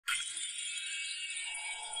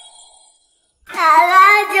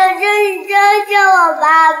救我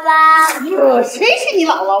爸爸！谁是你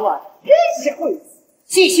姥姥啊？真是会死！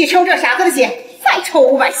继续抽这傻子的血，再抽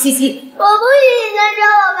500cc。我不许你再救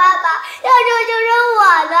我爸爸，要救就是我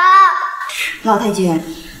的。老太君，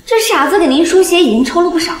这傻子给您输血已经抽了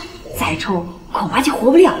不少，再抽恐怕就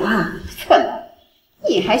活不了了。怎么，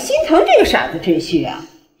你还心疼这个傻子赘婿啊？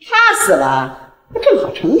他死了，我正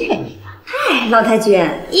好成全你呢。哎，老太君，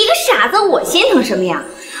一个傻子我心疼什么呀？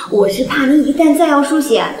我是怕您一旦再要输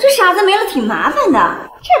血，这傻子没了挺麻烦的。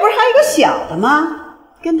这不是还有个小的吗？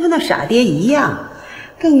跟他那傻爹一样，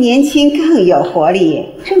更年轻更有活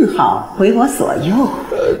力，正好为我所用。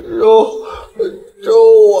抽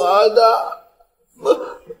我的，不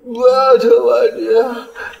要抽我的，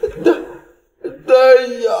太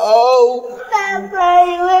小。爸爸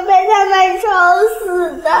因为被他们抽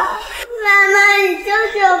死的。妈妈，你救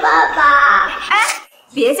救爸爸！哎，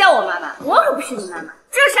别叫我妈妈，我可不是你妈妈。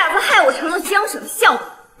这傻子害我成了江省笑话，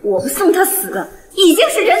我不送他死的，已经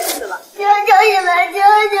是人死了。求求你们救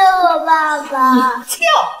救我爸爸！你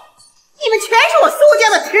们全是我苏家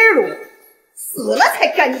的耻辱，死了才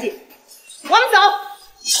干净。我们走。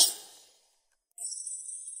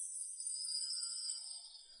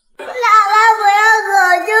姥姥不要走，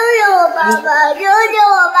救救我爸爸！救救我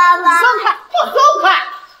爸爸！松开，给我松开！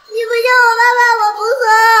你不救我爸爸，我不走。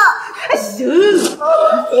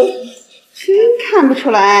真看不出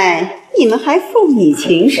来，你们还父女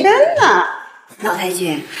情深呢。老太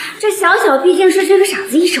君，这小小毕竟是这个傻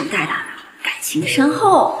子一手带大的，感情深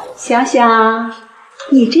厚。小小，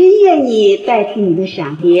你真愿意代替你的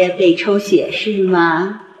傻爹被抽血是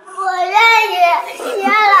吗？我愿意，你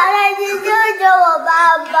让老太君救救我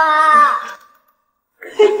爸爸。哎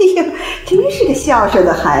呀，真是个孝顺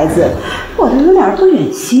的孩子，我都有点不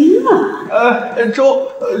忍心了。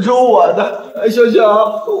抽我的，小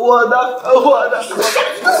小，我的。站着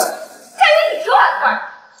你说话快！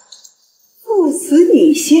父慈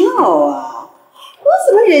女孝啊，我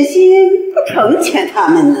怎么忍心不成全他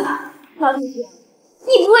们呢？老太君，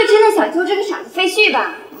你不会真的想救这个傻子废婿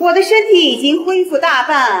吧？我的身体已经恢复大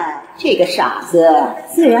半，这个傻子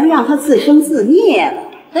自然让他自生自灭了。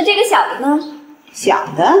那这个小的呢？小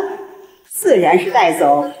的自然是带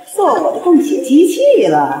走做我的供血机器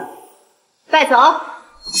了。带走。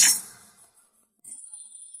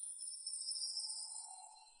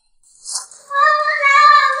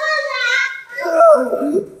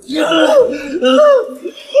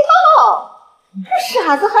这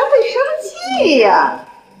傻子还会生气呀！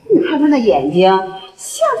你看他那眼睛，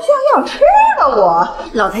像不像要吃了我？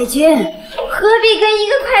老太君，何必跟一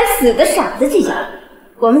个快死的傻子计较？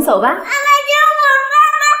我们走吧。妈妈救我爸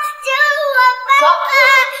爸！救我爸爸！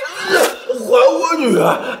还我女儿！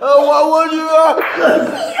还我女儿！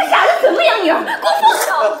你个傻子怎么养女儿？给我放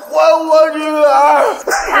手！还我女儿！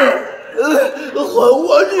还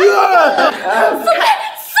我女儿！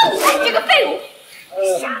送开这个废物！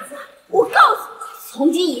傻子，我告诉你，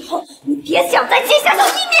从今以后你别想再见下小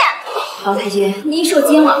弟面。老太君，您受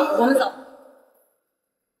惊了，我们走。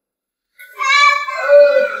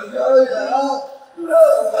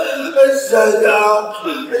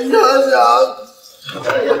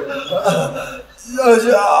小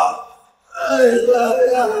小，哎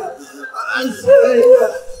呀，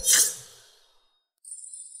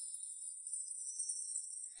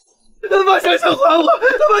把小小还我！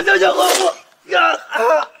把小小还我！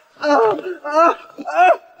还我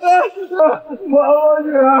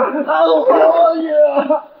女儿！还我女儿！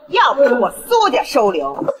要不是我苏家收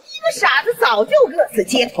留，你个傻子早就饿死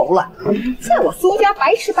街头了。在我苏家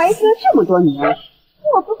白吃白喝这么多年，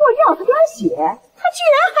我不过要他点血，他居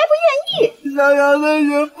然还不愿意。小小的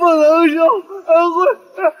血不能收，会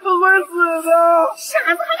死的。傻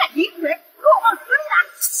子还敢顶嘴，给我往死里打！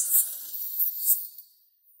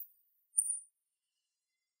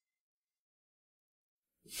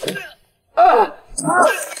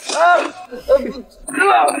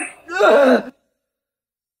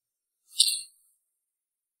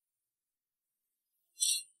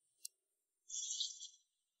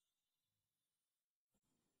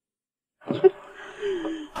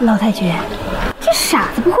老太君，这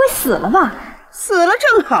傻子不会死了吧？死了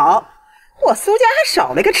正好，我苏家还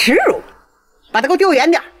少了一个耻辱，把他给我丢远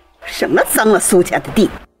点，省得脏了苏家的地。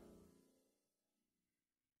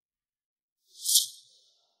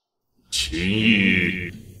秦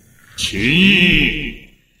毅，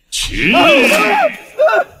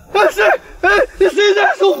谁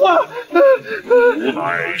在说话？吾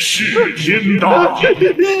乃释天大帝。你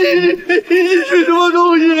是什么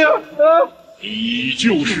东西啊？你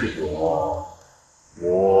就是我，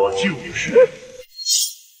我就是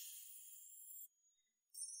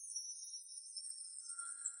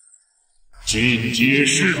进阶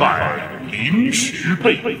失败，临时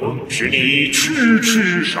被封，使你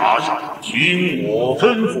痴傻傻，听我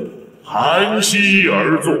吩咐，盘膝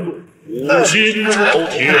而坐，五心朝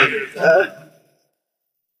天。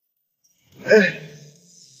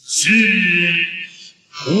吸，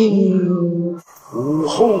呼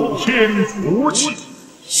后天福气，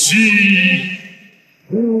吸，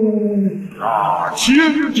呼纳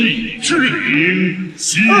天地之灵，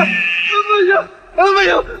吸。不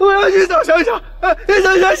行，我要去找想想，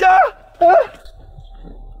想想。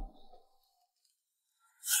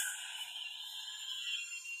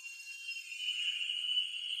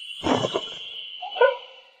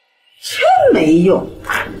真没用，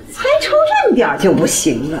才出这点就不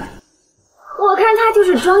行了。我看他就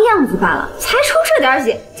是装样子罢了，才出这点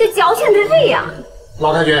血就矫情成这样。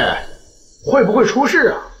老太君，会不会出事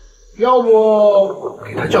啊？要不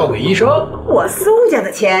给他叫个医生？我苏家的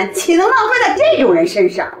钱岂能浪费在这种人身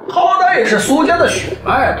上？好歹也是苏家的血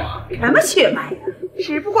脉吧？什么血脉呀？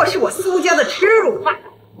只不过是我苏家的耻辱罢了。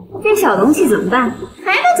这小东西怎么办？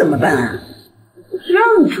还能怎么办啊？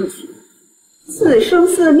扔出去，自生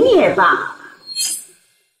自灭吧。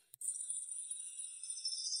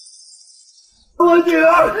我女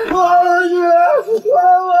儿！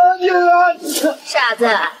傻子，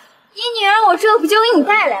你女儿我这不就给你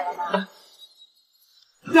带来了吗？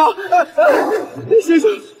先生，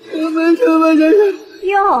没事。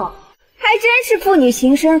哟，还真是父女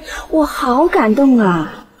情深，我好感动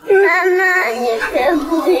啊！妈妈，你别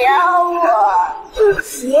不要我！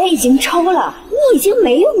血已经抽了，你已经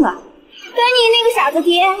没用了，跟你那个傻子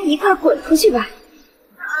爹一块滚出去吧！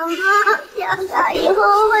妈妈，小小以后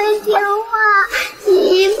会听话，洗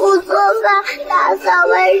衣服、做饭、打扫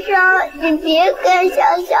卫生，你别跟小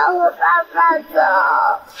小和爸爸走。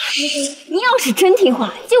你要是真听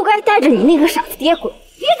话，就该带着你那个傻子爹滚，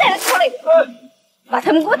别在这吵里，把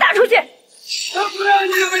他们给我打出去！不要你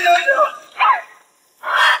们小小！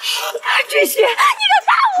追雪，你敢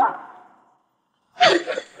打我！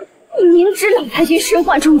你明知老太君身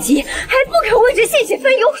患重疾，还不肯为这献血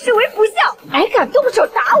分忧，是为不孝，还敢动手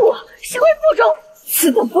打我，是为不忠。此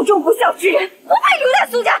等不忠不孝之人，不配留在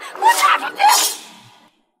苏家，给我打出去！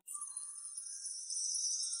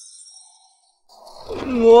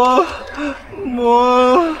摸，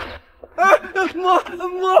哎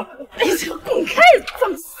呀，滚开！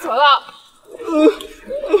脏死了！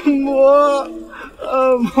摸，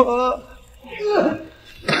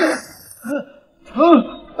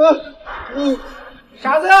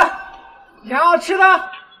傻子，想要吃的？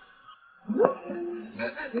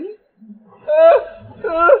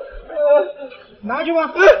拿去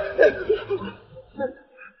吧。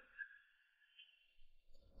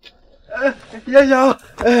小小，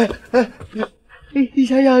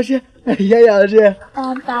小小是。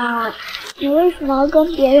爸爸，你为什么要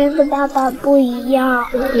跟别人的爸爸不一样？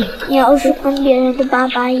你要是跟别人的爸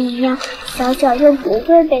爸一样，小小就不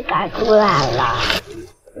会被赶出来了。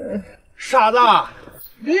傻子，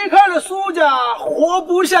离开了苏家，活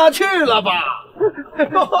不下去了吧？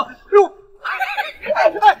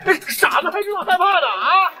傻子还这么害怕的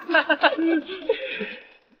啊？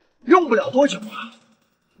用不了多久啊，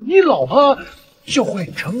你老婆就会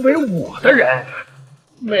成为我的人。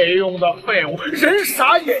没用的废物，人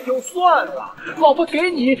傻也就算了，老婆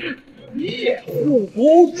给你，你也护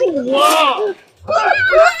不住啊！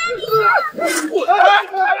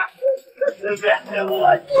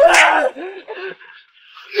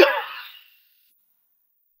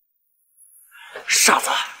傻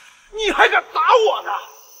子，你还敢打我呢？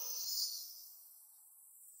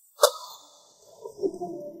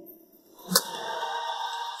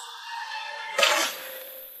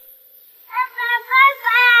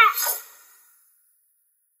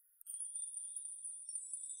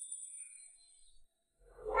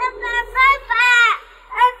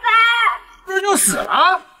这就死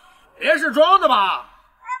了？别是装的吧？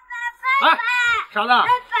哎，傻子，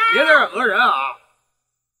别在这讹人啊！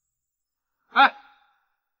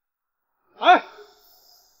哎，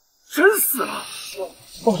真死了！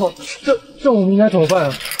这我们应该怎么办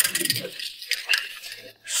啊？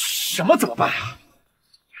什么怎么办啊？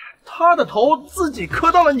他的头自己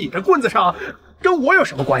磕到了你的棍子上，跟我有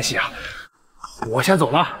什么关系啊？我先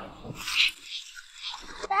走了。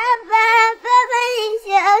爸爸，你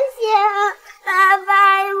醒醒！爸爸，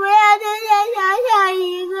你不要就像小小一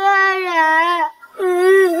个人。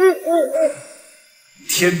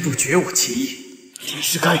天不绝我其意，地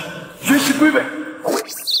势开，原是归位。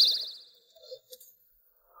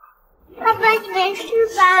爸爸，你没事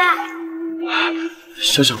吧？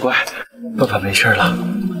小小乖，爸爸没事了。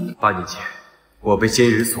8年前，我被奸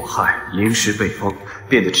人所害，临时被封，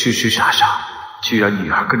变得痴傻傻，居然女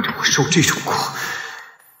儿跟着我受这种苦，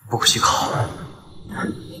不过幸好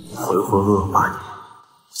浑浑噩噩8年，母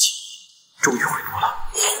亲终于回国了。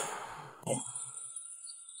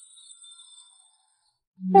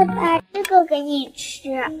爸爸，这个给你吃。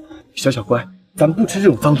小乖，咱们不吃这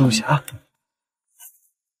种脏东西啊。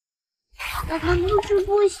爸爸不吃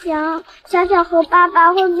不行，小小和爸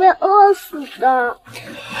爸会被饿死的。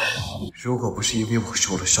如果不是因为我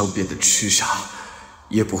受了伤变得痴傻，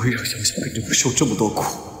也不会让小小跟着我受这么多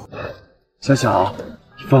苦。小小，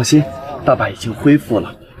你放心，大爸已经恢复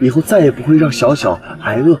了，以后再也不会让小小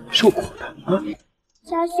挨饿受苦的啊。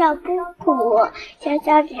小小不苦，小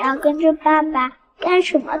小只要跟着爸爸，干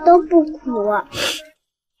什么都不苦。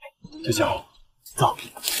小小，走，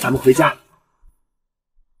咱们回家。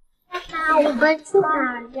爸爸，我们去哪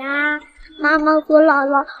儿呀？妈妈和姥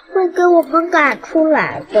姥会给我们赶出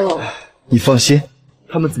来的。你放心，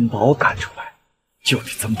他们怎么把我赶出来，就得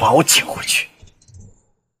怎么把我请回去。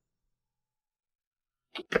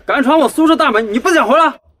敢闯我苏氏大门，你不想回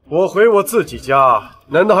来？我回我自己家，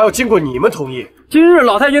难道还要经过你们同意？今日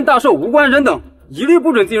老太君大寿，无关人等一律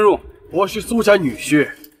不准进入。我是苏家女婿，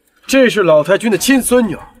这是老太君的亲孙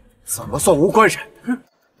女，怎么算无关人？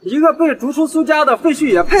一个被逐出苏家的废墟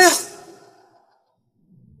也配？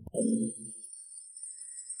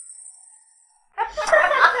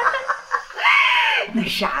那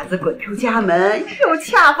傻子滚出家门，又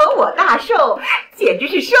恰逢我大寿，简直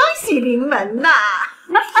是双喜临门呐！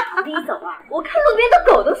你走啊！我看路边的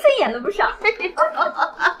狗都顺眼了不少。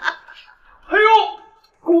哎呦，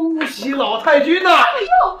恭喜老太君呐！哎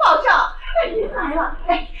呦，报上，您来了，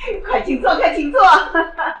哎，快请坐，快请坐。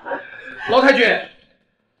老太君，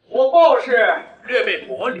我报是略备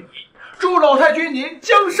薄礼，祝老太君您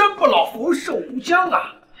江山不老，福寿无疆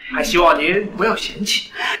啊！还希望您不要嫌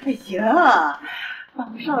弃。哎呀，报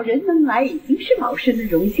少人能来已经是老身的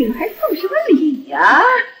荣幸，还送什么礼呀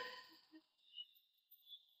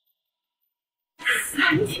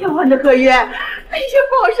？3000万的合约，哎呀，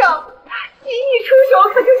报少，您一出手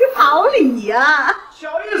可就是好礼呀！小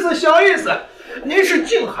意思，小意思。您是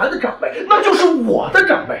静涵的长辈，那就是我的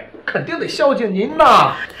长辈，肯定得孝敬您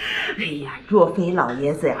呐。哎呀，若非老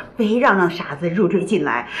爷子呀，非让傻子入赘进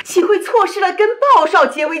来，岂会错失了跟鲍少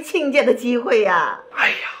结为亲家的机会呀？哎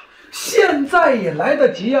呀，现在也来得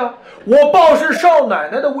及啊！我鲍氏少奶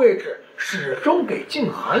奶的位置始终给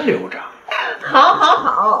静涵留着。好，好，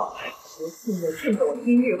好！趁着我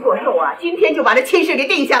今日过寿啊，今天就把这亲事给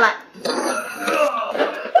定下来。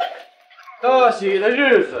大喜的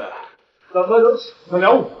日子，怎么能少得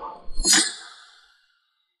了我？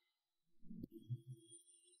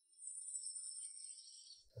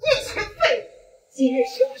一群废物！今日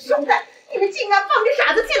生生的，你们竟然放着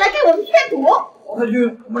傻子进来给我们添堵！老太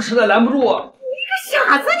君，我们实在拦不住啊！一个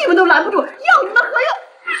傻子你们都拦不住，要你们何用？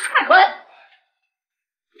快滚！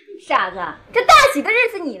傻子，这大喜的日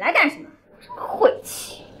子你来干什么？真晦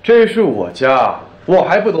气！这是我家，我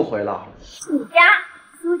还不能回了？你家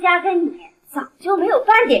苏家跟你早就没有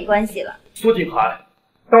半点关系了。苏静涵，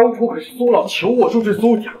当初可是苏老求我入赘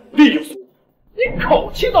苏家，力救苏。你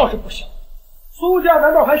口气倒是不小，苏家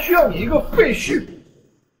难道还需要你一个废墟？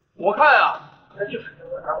我看啊，他就是在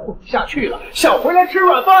这儿混不下去了，想回来吃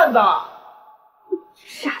软饭的。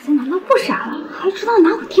傻子难道不傻了？还知道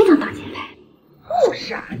拿我爹当挡箭牌？不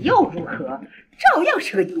傻又如何？照样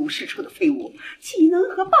是个一无是处的废物，岂能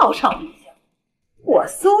和鲍少比较？我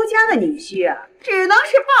苏家的女婿啊，只能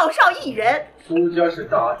是鲍少一人。苏家是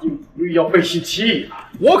大定主意要背信弃义了，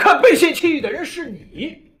我看背信弃义的人是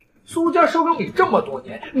你。苏家收留你这么多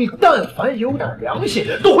年，你但凡有点良心，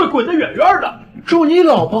都会滚得远远的。祝你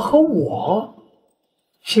老婆和我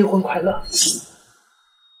新婚快乐。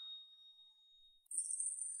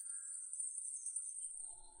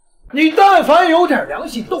你但凡有点良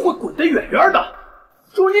心，都会滚得远远的。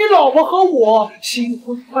祝你老婆和我新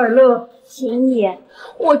婚快乐。秦姨，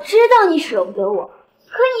我知道你舍不得我，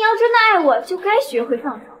可你要真的爱我，就该学会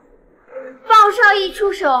放手。鲍少一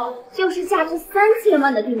出手就是价值3000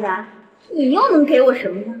万的订单，你又能给我什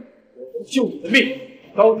么呢？我能救你的命。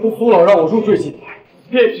当初苏老让我入赘进来，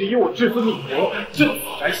便是以我至尊命格，正死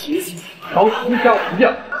来邪气，当苏家武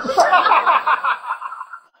将。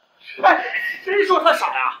哎，谁说他傻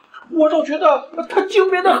呀？我倒觉得他精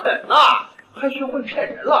明的很啊，还学会骗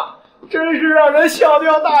人了，真是让人笑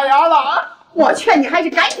掉大牙了啊！我劝你还是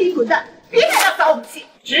赶紧滚蛋，别在这扫武器。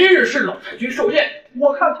今日是老太君寿宴，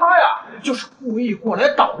我看他呀就是故意过来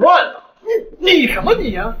捣乱的。你什么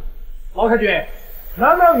你呀？老太君，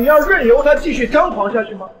难道你要任由他继续张狂下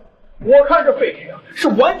去吗？我看这废柴啊是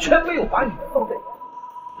完全没有把你放在眼里，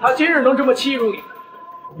他今日能这么欺辱你，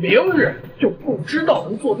明日就不知道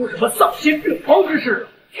能做出什么丧心病狂之事了。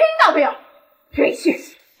听到没有？真是，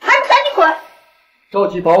还不赶紧滚！着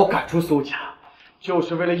急把我赶出苏家，就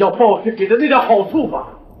是为了要鲍氏给的那点好处吧？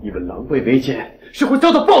你们狼狈为奸，是会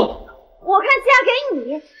遭到报应的。我看嫁给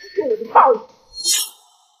你是我的报应。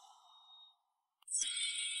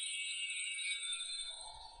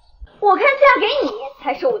我看嫁给你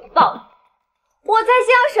才是我的报应。我在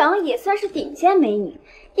江省也算是顶尖美女，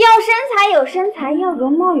要身材有身材，要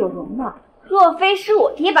容貌有容貌。若非是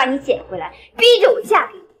我爹把你捡回来，逼着我嫁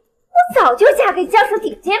给你，我早就嫁给江省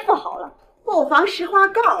顶尖富豪了。不妨实话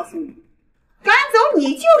告诉你，赶走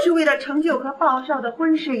你就是为了成就和鲍少的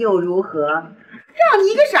婚事又如何？让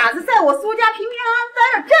你一个傻子在我苏家平平安安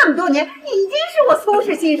待了这么多年，已经是我苏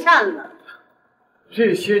氏心善了。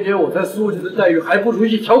这些年我在苏家的待遇还不如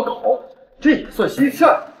一条狗，这也算心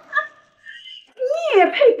善。你也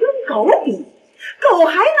配跟狗比？狗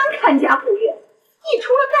还能看家护院？你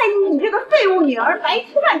除了带你这个废物女儿白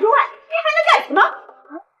吃饭之外，你还能干什么？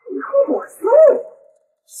你和我苏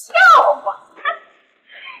笑话！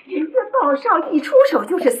人家鲍少一出手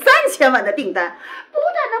就是3000万的订单，不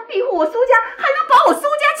但能庇护我苏家，还能保我苏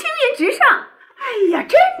家青云直上。哎呀，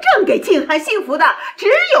真正给静涵幸福的只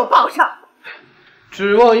有鲍少。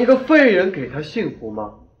指望一个废人给他幸福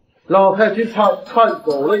吗？老太君怕看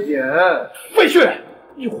走了眼。废婿，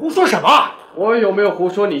你胡说什么？我有没有胡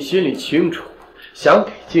说你心里清楚。想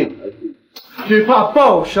给静涵，只怕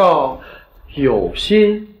鲍少有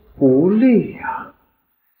心无力啊！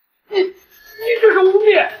你这是污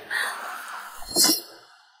蔑！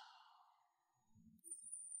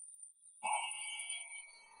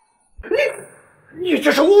你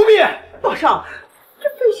这是污蔑！鲍少，这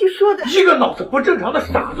废墟说的，一个脑子不正常的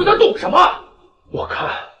傻子，他懂什么？我看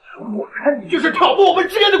你就是挑拨我们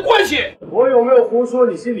之间的关系。我有没有胡说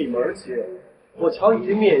你心里门清？我瞧你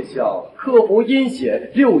这面相，克服阴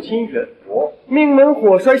险，六亲远佛，命门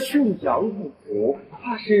火衰，肾阳不足，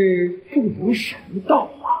怕是不明神道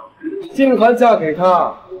啊！静涵嫁给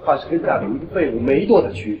他，怕是跟嫁给一个废物没多大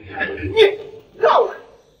区别。你够了！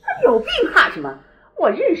他有病怕什么？我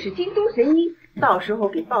认识京都神医，到时候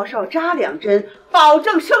给鲍少扎2针，保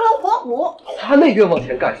证生龙活虎。他那冤枉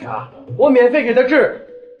钱干啥？我免费给他治。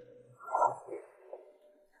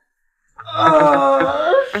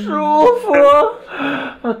舒服，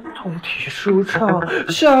通体舒畅，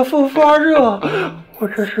下腹发热，我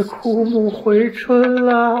这是枯木回春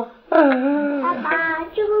了。爸爸，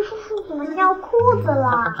这个叔叔怎么尿裤子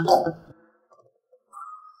了？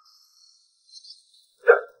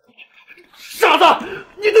傻子，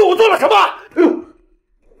你对我做了什么？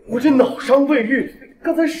我这脑伤未愈，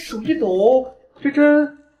刚才手一抖，这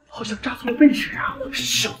针好像扎错了位置啊！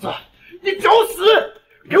小子，你找死！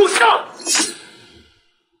给我上！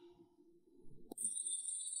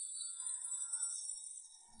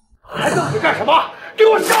还等着干什么？给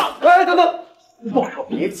我上！哎，等等，鲍少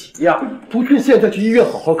别急呀，不趁现在去医院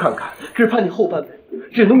好好看看，只怕你后半辈子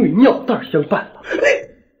只能与尿袋相伴了。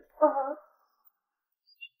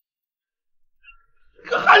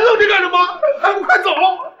还愣着干什么？还不快走！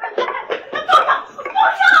鲍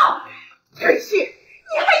少，真是，你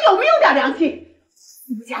还有没有点良心？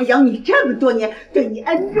苏家养你这么多年，对你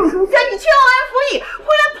恩重如山，你却忘恩负义，回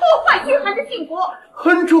来破坏静涵的幸福。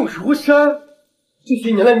恩重如山，这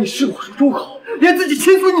些年来你视我如猪口，连自己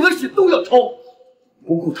亲孙女的血都要抽，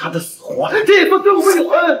不顾她的死活，这也算对我们有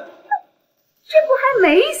恩。这不还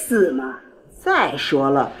没死吗？再说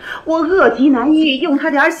了，我饿极难愈，用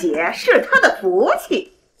他点血是他的福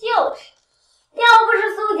气。就是，要不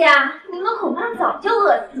是苏家，你们恐怕早就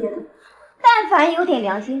饿死了。但凡有点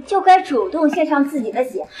良心，就该主动献上自己的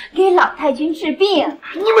血，给老太君治病。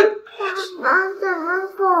你们，爸爸怎么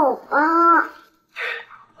走啊？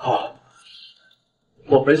好，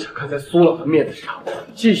我本想看在苏老的面子上，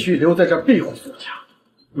继续留在这儿庇护苏家。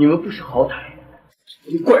你们不识好歹，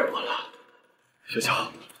你怪我了。小乔，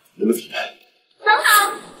我们走吧。等等。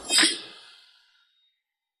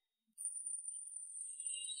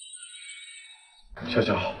小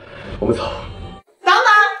乔，我们走。等等，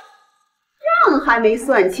账还没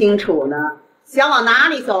算清楚呢，想往哪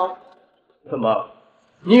里走？怎么，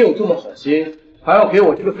你有这么好心，还要给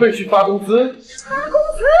我这个废墟发工资？发工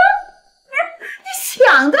资？你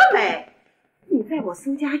想得美！你在我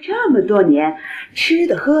苏家这么多年，吃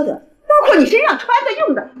的喝的，包括你身上穿的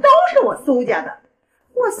用的，都是我苏家的。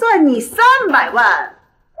我算你300万，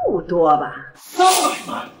不多吧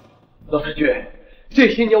？300万！老太君，这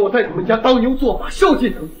些年我在你们家当牛做马，孝敬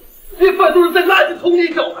你，连饭都是在垃圾桶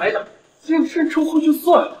里找来的，净身出户就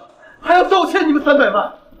算了，还要倒欠你们300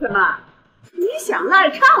万？怎么，你想赖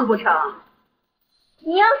唱不成？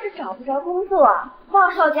你要是找不着工作，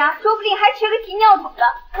鲍少家说不定还缺个提尿桶的，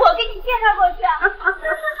我给你介绍过去啊。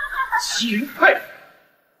欺人太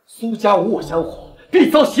甚！苏家无我香火，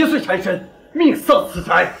必遭邪祟缠身，命丧此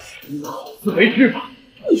宅，你好自为之吧。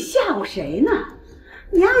你吓唬谁呢？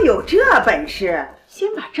你要有这本事，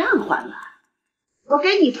先把账还了。我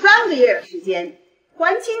给你3个月的时间，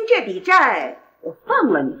还清这笔债，我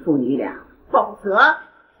放了你父女俩，否则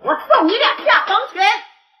我送你俩下黄泉。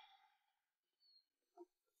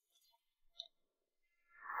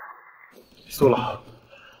苏老，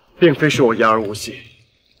并非是我言而无信，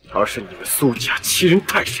而是你们苏家欺人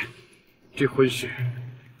太甚，这婚事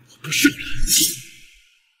我不受了。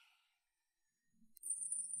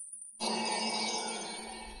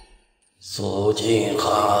苏静涵，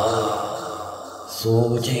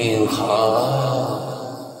苏静涵，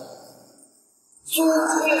苏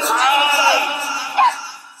静涵。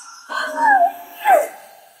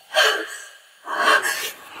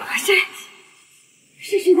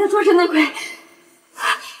是谁在捉着那鬼？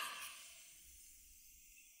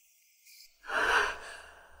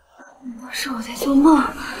是我在做梦。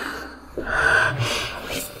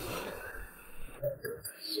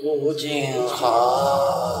苏静涵，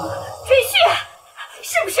赘婿，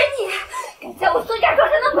是不是你？敢在我苏家捉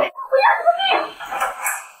着那鬼，我要你的命！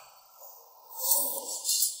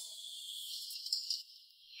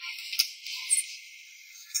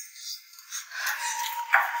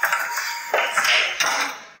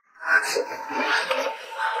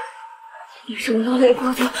一定是我劳累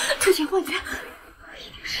过度，出现幻觉，一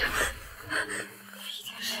定是。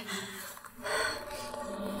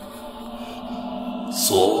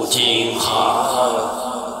苏静涵，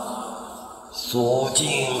苏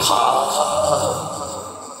静涵，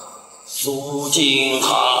苏静涵。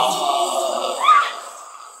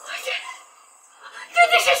究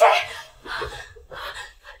竟是谁？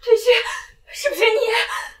赘婿，是不是你？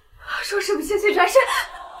说什么邪祟转身？我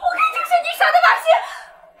看就是你耍的把戏，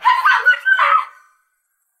还不快滚出来！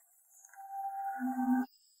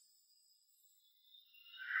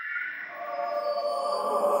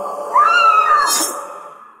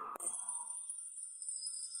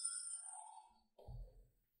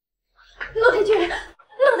陆太君，陆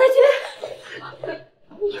太君，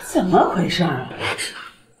你怎么回事啊？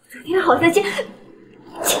昨天好像见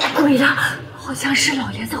鬼了，好像是老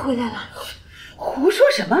爷子回来了。胡说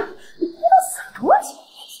什么？你知道死多久？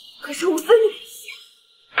可是我分明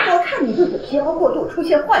我看你就是疲劳过度，出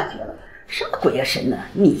现幻觉了。什么鬼呀神呢？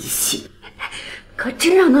你信？可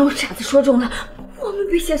真让那种傻子说中了，我们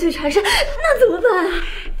被邪祟缠身，那怎么办啊？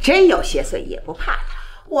真有邪祟也不怕他。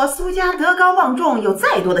我苏家德高望重，有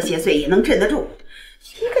再多的邪祟也能镇得住。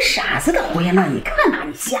一个傻子的胡言乱语，看把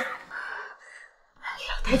你吓的！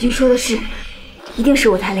老太君说的是，一定是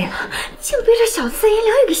我太累了，竟被这小子三言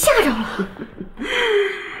两语给吓着了。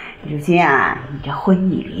如今啊，你这婚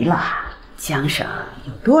一离了，江上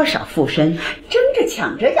有多少富绅争着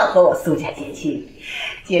抢着要和我苏家结亲，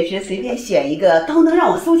届时随便选一个都能让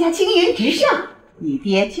我苏家青云直上。你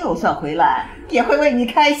爹就算回来，也会为你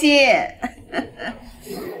开心。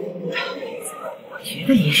我觉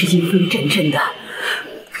得也是阴风阵阵的。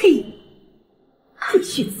嘿，赘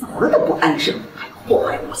婿走了都不安生，还祸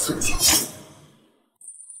害我苏家。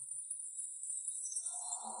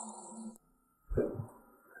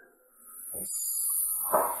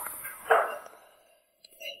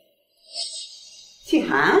静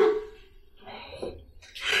涵，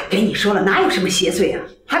跟你说了，哪有什么邪祟啊，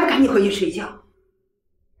还不赶紧回去睡觉？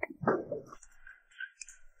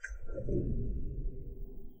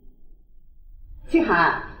静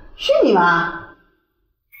涵，是你吗？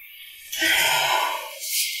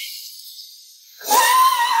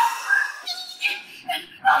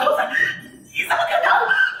你怎么可能？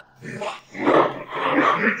我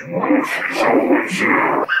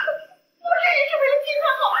这也是为了金川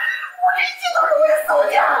好，我这一切都是为了苏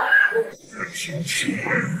家。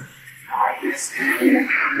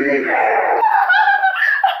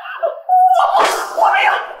我没有，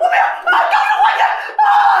都是幻觉，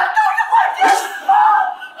都是幻觉。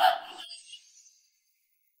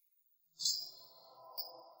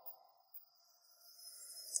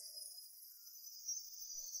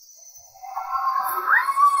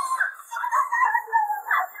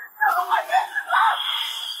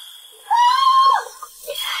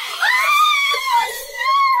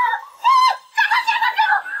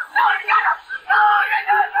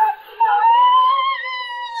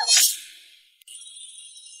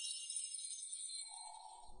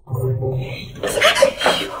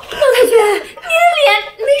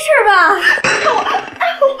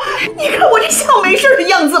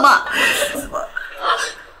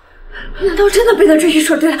难道真的被他赘婿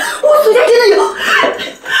说对了？我苏家真的有，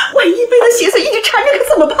万一被他邪祟一直缠着，可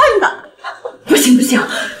怎么办呢？不行，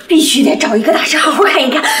必须得找一个大师好好看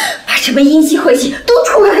一看，把什么阴气晦气都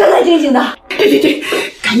除个干干清醒的。对，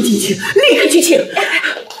赶紧请，立刻去请。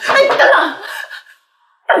哎，等，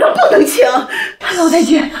不能请。老太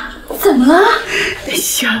君，怎么了？哎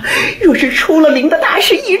呀，若是出了名的大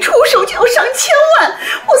事，一出手就要上千万，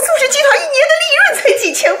我苏氏集团1年的利润才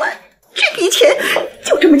几千万，这笔钱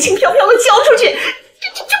就这么轻飘飘的交出去，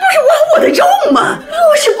这不是剜我的肉吗？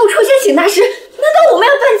若是不出现请大师，难道我们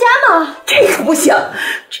要搬家吗？这可不行，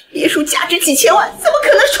这别墅价值几千万，怎么可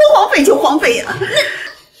能说荒废就荒废呀？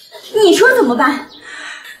你说怎么办？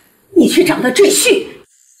你去找他赘婿。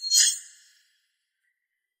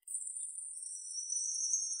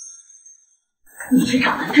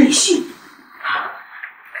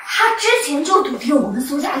他之前就笃定我们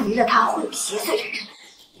苏家离了他会有邪祟产生，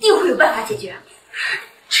定会有办法解决。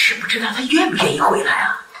知不知道他愿不愿意回来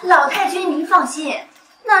啊？老太君您放心，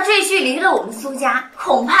那赘婿离了我们苏家，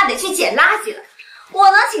恐怕得去捡垃圾了。我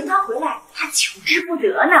能请他回来，他求之不得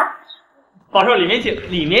呢。报寿里面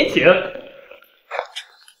请，里面请。哎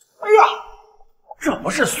呀，这不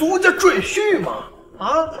是苏家赘婿吗？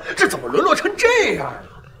啊，这怎么沦落成这样呢？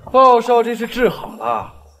鲍少这是治好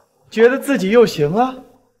了，觉得自己又行了，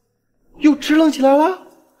又支棱起来了。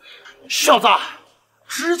小子，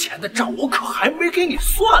之前的账我可还没给你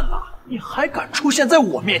算呢，你还敢出现在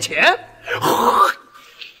我面前？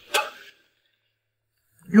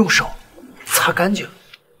用手擦干净。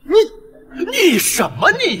你什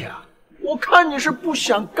么你呀？我看你是不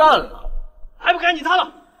想干了，还不赶紧擦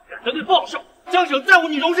了！敢得罪鲍少，江省再无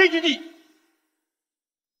你容身之地。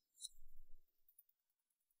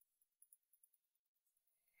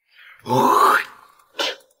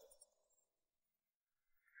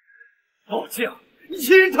宝将，你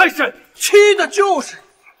欺人太甚！欺的就是你，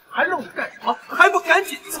还愣着干什么？还不赶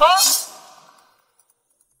紧擦！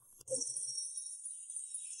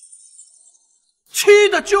欺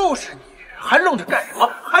的就是你，还愣着干什么？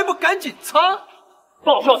还不赶紧擦！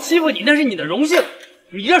鲍少欺负你那是你的荣幸，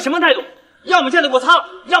你这什么态度？要么现在给我擦了，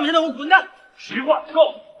要么现在给我滚蛋！实话实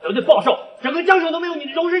说，得罪鲍少，整个江省都没有你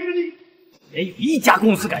的容身之地，没有一家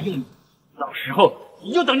公司敢用你。到时候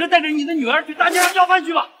你就等着带着你的女儿去大街上要饭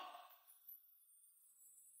去吧。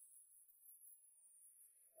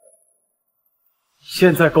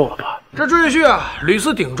现在够了吧？这赘婿啊，屡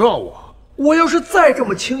次顶撞我，我要是再这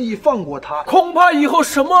么轻易放过他，恐怕以后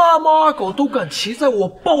什么阿猫阿狗都敢骑在我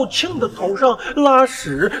鲍庆的头上拉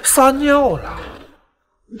屎撒尿了。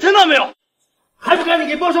你听到没有？还不赶紧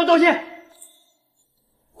给鲍少道歉？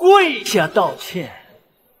跪下道歉！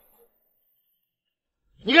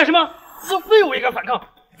你干什么？做废物也敢反抗？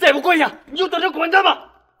再不跪下，你就等着滚蛋吧！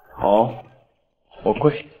好，我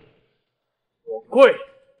跪。我跪，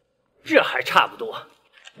这还差不多。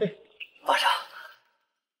马上。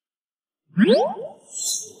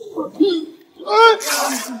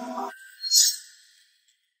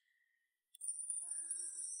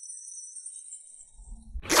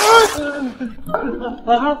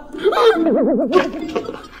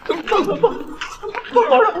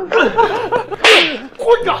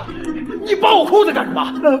混账！你扒我裤子干什么？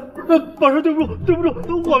宝少，对不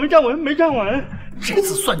住，我没站稳，没站稳。这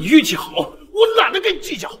次算你运气好，我懒得跟你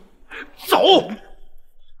计较。走。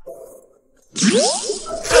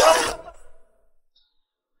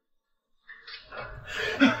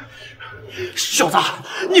小子，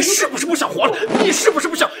你是不是不想活了？你是不是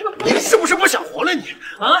不想活了？你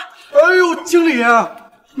啊！哎呦，经理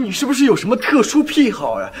啊，你是不是有什么特殊癖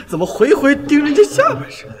好呀？怎么回回盯人家下半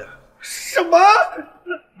身啊？什么？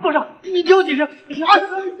鲍少，你听我解释！你别过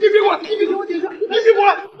来！你别听我解释！你别过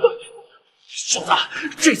来！小子，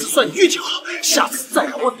这次算你运气好，下次再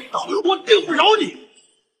让我逮到，我定不饶你！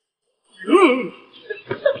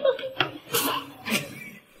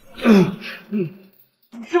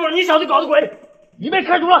是不是你小子搞的鬼？你被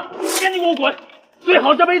开除了，赶紧给我滚！最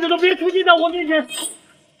好这辈子都别出现在我面前。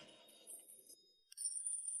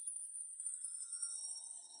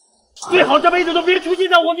最好这辈子都别出现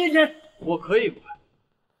在我面前。我可以滚，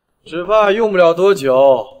只怕用不了多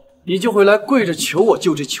久，你就会来跪着求我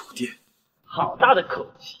救这酒店。好大的口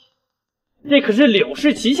气！这可是柳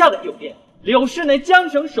氏旗下的酒店，柳氏乃江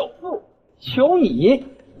省首富，求你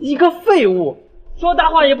一个废物，说大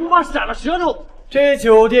话也不怕闪了舌头。这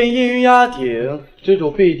酒店阴云压顶，这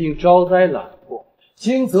种必定招灾揽祸，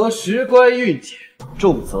轻则时关运减，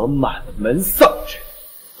重则满门丧志，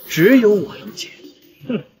只有我能解。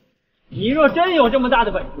哼，你若真有这么大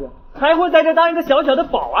的本事，还会在这当一个小小的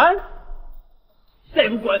保安？再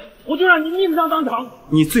不滚，我就让你命丧当场！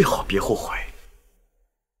你最好别后悔。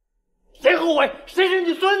谁后悔？谁是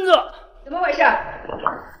你孙子？怎么回事？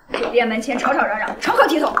酒店门前吵吵嚷嚷，成何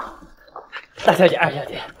体统？大小姐、二小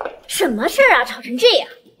姐，什么事啊？吵成这样！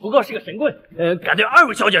不过是个神棍，赶对二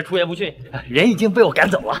位小姐出言不逊，人已经被我赶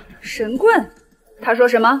走了。神棍？他说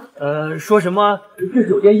什么？说什么这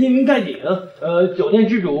酒店阴云盖顶，酒店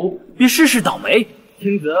之主必世事倒霉，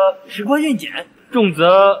轻则时关运减，重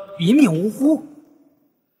则一命呜呼。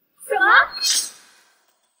什么？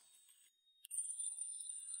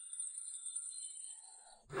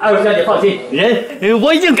二位小姐放心，人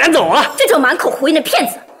我已经赶走了。这种满口胡言的骗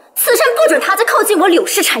子，此生不准他再靠近我柳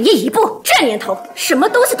氏产业一步。这年头，什么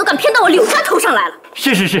东西都敢骗到我柳家头上来了。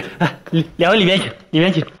是，两位里面请，里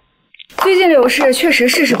面请。最近柳氏确实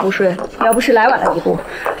事事不顺，要不是来晚了一步，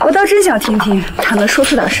我倒真想听听他能说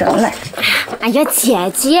出点什么来。哎呀，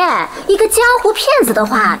姐姐，一个江湖骗子的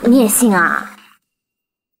话你也信啊？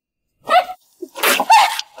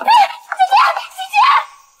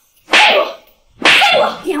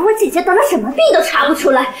连我姐姐得了什么病都查不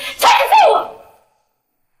出来，全是废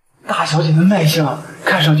物！大小姐的脉象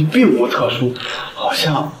看上去并无特殊，好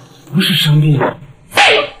像不是生病。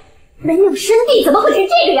废物！没有生病怎么会成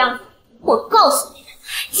这个样子？我告诉你们，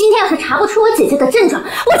今天要是查不出我姐姐的症状，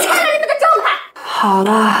我拆了你们的招牌！好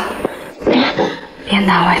了，别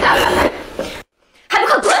难为他们了，还不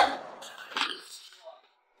快滚！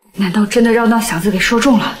难道真的让那小子给说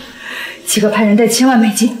中了？即刻派人带1000万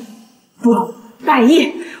美金，不，大1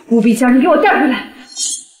亿，务必将人给我带回来！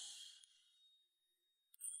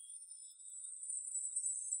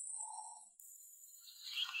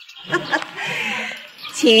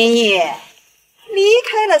秦毅，离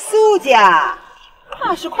开了苏家，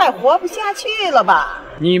怕是快活不下去了吧？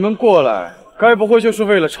你们过来，该不会就是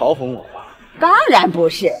为了嘲讽我吧？当然不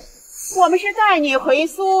是，我们是带你回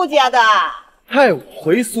苏家的。带我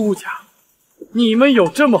回苏家？你们有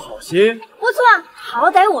这么好心？不错，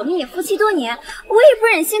好歹我们也夫妻多年，我也不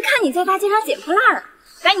忍心看你在大街上捡破烂啊！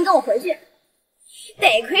赶紧跟我回去。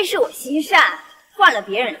得亏是我心善，换了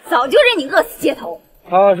别人早就任你饿死街头。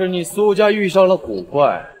怕是你苏家遇上了古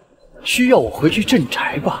怪，需要我回去镇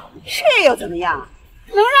宅吧？这又怎么样？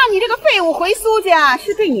能让你这个废物回苏家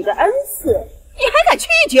是对你的恩赐，你还敢拒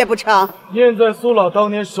绝不成？念在苏老当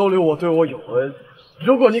年收留我，对我有恩。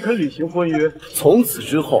如果你肯履行婚约，从此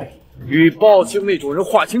之后与暴清那种人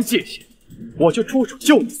划清界限，我就出手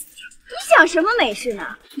救你苏家。你想什么美事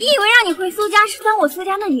呢？你以为让你回苏家是当我苏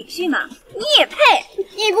家的女婿吗？你也配？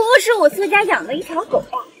你不过是我苏家养的一条狗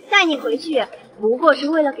吧？带你回去不过是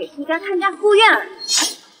为了给苏家看家护院而已。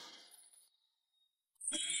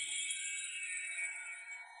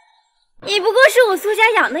你不过是我苏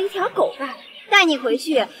家养的一条狗吧？带你回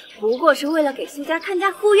去不过是为了给苏家看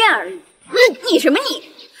家护院而已。你什么你？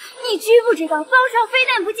你知不知道包少非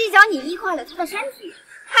但不计较你医坏了他的身体，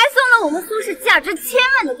还送了我们苏氏价值1000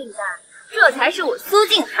万的订单，这才是我苏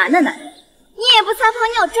静涵的男人。你也不撒泡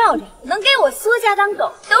尿照着，能给我苏家当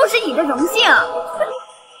狗，都是你的荣幸。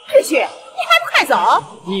志旭，你还不快走？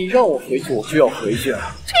你让我回去，我就要回去。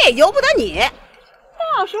这也由不得你。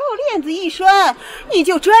到时候链子一拴，你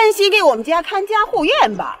就专心给我们家看家护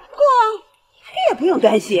院吧。不过你也不用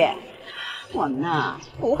担心，我们呐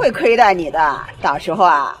不会亏待你的。到时候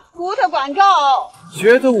啊，胡特管够。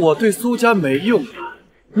觉得我对苏家没用了，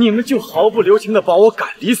你们就毫不留情的把我赶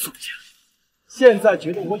离苏家。现在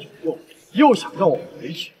觉得我有用，又想让我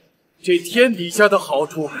回去，这天底下的好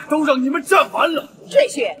处都让你们占完了。赘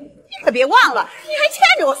婿，你可别忘了，你还欠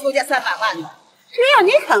着我苏家300万呢。只要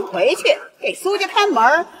你肯回去给苏家看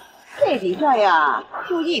门，这笔债呀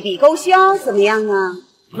就一笔勾销，怎么样啊？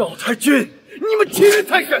老太君，你们欺人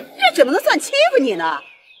太甚！这怎么能算欺负你呢？我们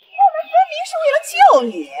分明是为了救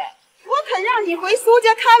你。我肯让你回苏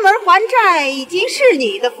家看门还债，已经是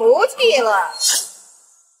你的福气了。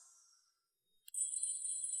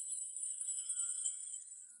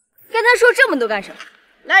跟他说这么多干什么？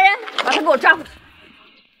来人，把他给我抓回去！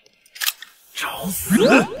找死！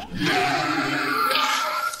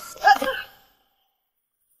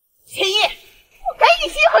秦毅，我给你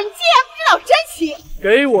机会，你竟然不知道珍惜！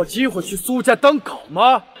给我机会去苏家当狗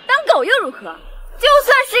吗？当狗又如何？就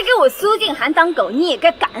算是给我苏静涵当狗，你也该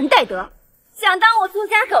感恩戴德。想当我苏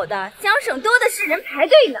家狗的，江省多的是人排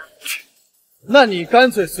队呢。那你干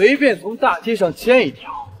脆随便从大街上牵一条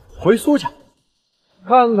回苏家，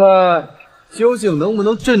看看究竟能不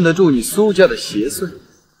能镇得住你苏家的邪祟。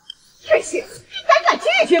这些，你敢拒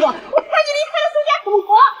绝我？我看你离开了苏家怎么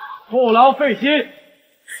活？不劳费心。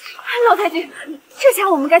老太君，这下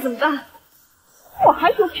我们该怎么办？我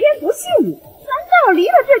还就偏不信你，难道离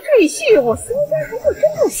了这赘婿，我苏家还就真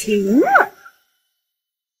不行了？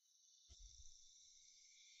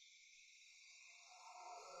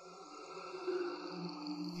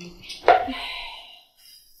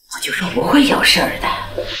我就说不会有事儿的。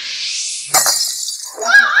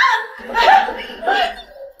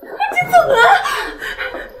这怎么了？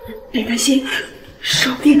别担心，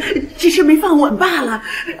说不定只是没放稳罢了。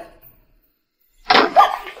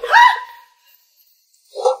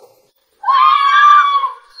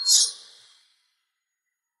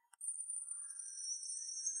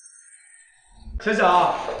小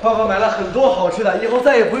小，爸爸买了很多好吃的，以后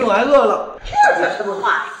再也不用挨饿了。这叫什么话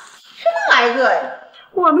呀？什么挨饿呀？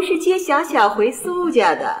我们是接小小回苏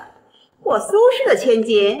家的，我苏氏的千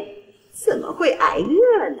金怎么会挨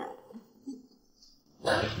饿呢？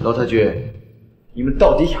老太君，你们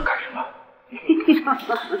到底想干什么？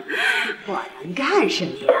我能干什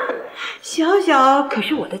么呀？小小可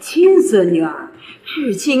是我的亲孙女儿，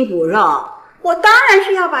至亲骨肉，我当然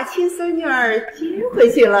是要把亲孙女儿接回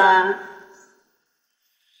去了。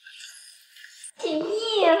锦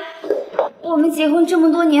逸，我们结婚这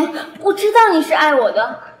么多年，我知道你是爱我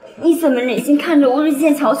的，你怎么忍心看着我日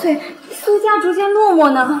渐憔悴，苏家逐渐落寞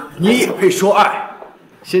呢？你也配说爱？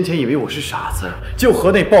先前以为我是傻子，就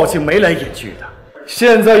和那鲍青梅来演剧的，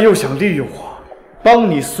现在又想利用我，帮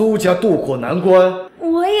你苏家渡过难关。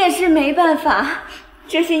我也是没办法，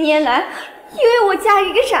这些年来，因为我嫁给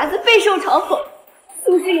一个傻子备受嘲讽，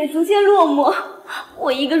苏氏也逐渐落寞。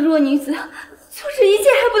我一个弱女子，做这一切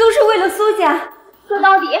还不都是为了苏家？说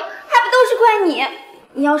到底，还不都是怪你？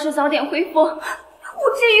你要是早点恢复，不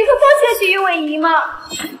至于和抱歉虚与委蛇吗？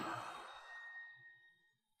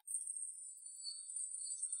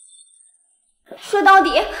说到底，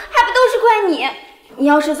还不都是怪你？你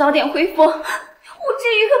要是早点恢复，不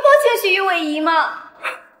至于和抱歉虚与委蛇吗？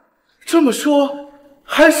这么说，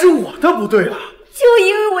还是我的不对了。就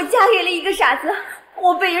因为我嫁给了一个傻子，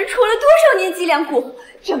我被人戳了多少年脊梁骨，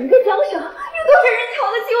整个江省有多少人瞧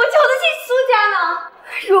得起我，瞧得起苏家呢？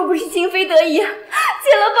若不是情非得已，结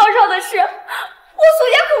了鲍少的事，我苏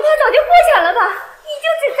家恐怕早就破产了吧？你就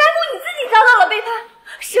只在乎你自己遭到了背叛，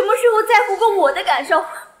什么时候在乎过我的感受？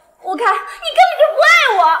我看你根本就不爱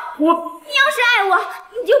我。你要是爱我，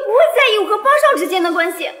你就不会在意我和鲍少之间的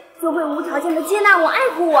关系，就会无条件的接纳我、爱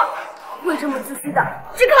护我，不会这么自私的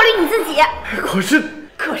只考虑你自己。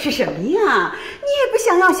可是什么呀？你也不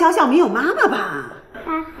想让小小没有妈妈吧？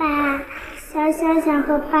爸爸，小小想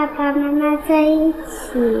和爸爸妈妈在一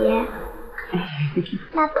起。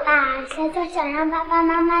爸爸，小小想让爸爸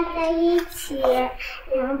妈妈在一起，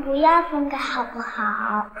你们不要分开好不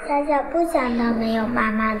好？小小不想当没有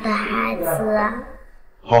妈妈的孩子。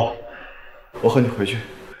好，我和你回去。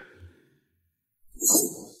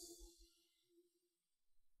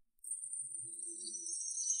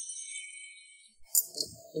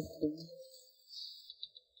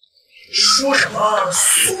说什么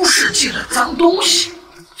苏氏进了脏东西，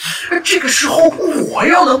这个时候我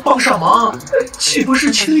要能帮上忙，岂不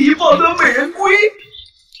是轻易抱得美人归？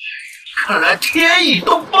看来天意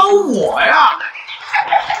都帮我呀！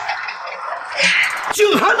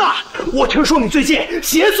静涵呐，我听说你最近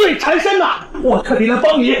邪祟缠身呐，我特地来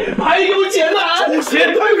帮你排忧解难。不行，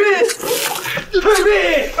退避！追去！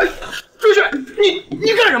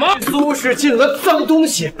你干什么？苏氏进了脏东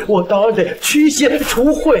西，我当然得驱邪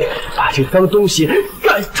除秽，把这脏东西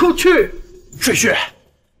赶出去。赘婿，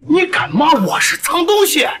你敢骂我是脏东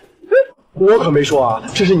西？我可没说啊，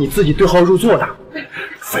这是你自己对号入座的。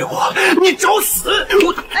废物，你找死！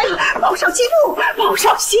鲍少息怒，鲍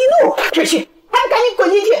少息怒！赘婿，还不赶紧滚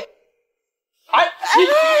进去！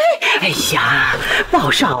哎呀，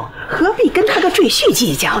鲍少何必跟他个赘婿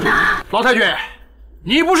计较呢？老太君，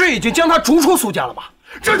你不是已经将他逐出苏家了吗？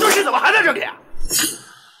这赘婿怎么还在这里啊？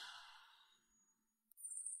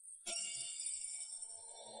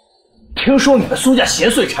听说你们苏家邪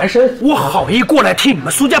祟缠身，我好意过来替你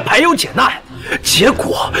们苏家排忧解难，结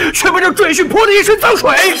果却被这赘婿泼了一身脏水。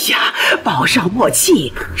哎呀，鲍少莫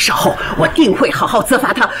气，稍后我定会好好责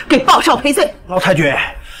罚他，给鲍少赔罪。老太君，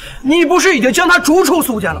你不是已经将他逐出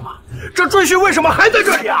苏家了吗？这赘婿为什么还在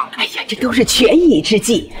这里啊？哎呀，这都是权宜之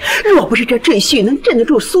计。若不是这赘婿能镇得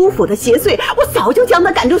住苏府的邪祟，我早就将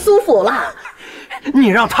他赶出苏府了。你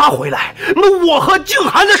让他回来，那我和静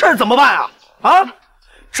涵的事怎么办啊？啊？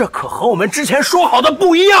这可和我们之前说好的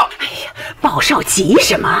不一样。哎呀，鲍少急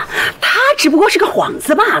什么？他只不过是个幌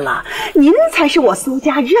子罢了。您才是我苏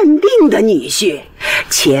家认定的女婿，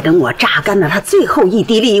且等我榨干了他最后一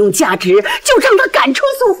滴利用价值，就让他赶出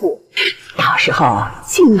苏府。到时候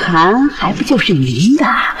静涵还不就是您的？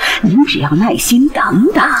您只要耐心等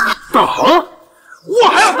等。等？我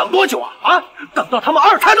还要等多久啊？啊？等到他们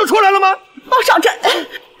二胎都出来了吗？鲍少这，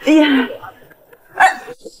哎呀，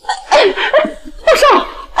鲍少。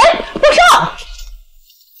鲍少！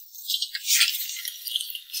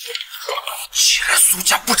既然苏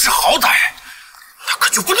家不知好歹，那可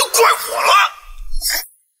就不能怪我了。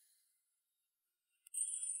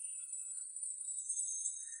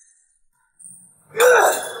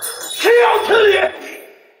谁要听你？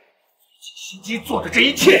心机做的这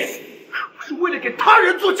一切，可不是为了给他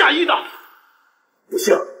人做嫁衣的。不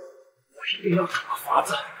行，我一定要找个法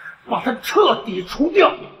子把他彻底除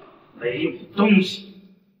掉。没有东西，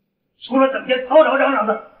除了整天吵吵嚷嚷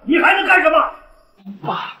的，你还能干什么？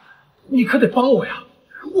爸，你可得帮我呀！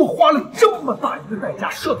我花了这么大一个代价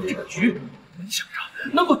设的这个局，想着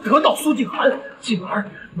能够得到苏静涵，进而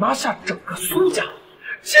拿下整个苏家，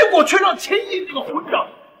结果却让钱毅这个混账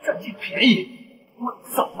占尽便宜。我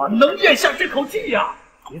怎么能咽下这口气呀？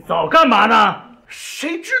你早干嘛呢？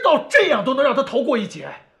谁知道这样都能让他逃过一劫？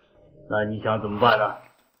那你想怎么办呢？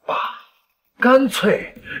爸，干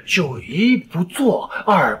脆就一不做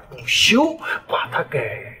二不休，把他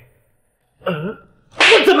给……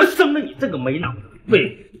我怎么生了你这个没脑子的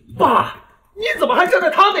废物？爸，你怎么还站在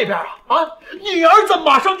他那边啊？你儿子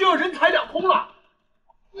马上就要人财两空了，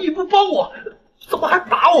你不帮我，怎么还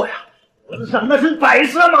打我呀？我的伤那是摆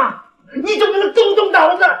设吗？你就不能动动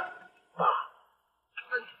脑子？爸，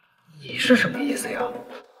你是什么意思呀？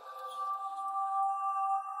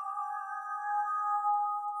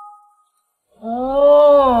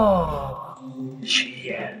哦，秦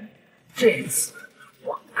言，这次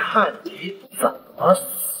我看你怎么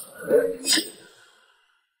死！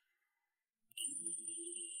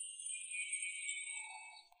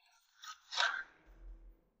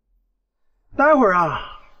待会儿啊，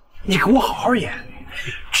你给我好好演，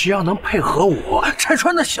只要能配合我拆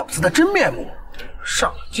穿那小子的真面目，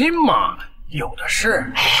赏金嘛有的是。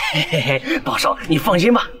嘿嘿嘿，鲍少，你放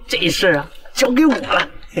心吧，这事啊交给我了。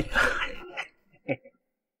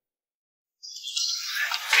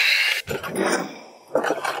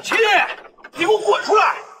秦烈，你给我滚出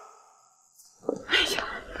来！哎呀，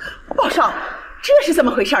鲍少，这是怎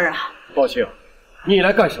么回事啊？鲍青，你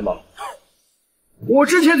来干什么？我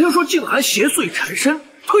之前听说静涵邪祟缠身，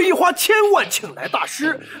特意花1000万请来大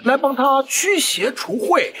师来帮他驱邪除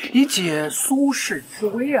秽，以解苏氏之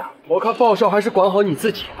危啊！我看鲍少还是管好你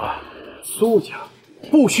自己吧，苏家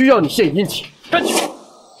不需要你献殷勤，赶紧。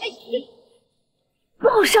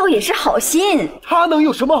鲍少也是好心，他能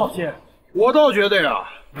有什么好心？我倒觉得呀，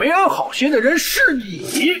没安好心的人是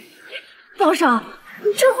你。鲍少，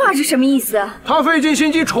这话是什么意思？他费尽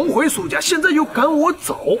心机重回苏家，现在又赶我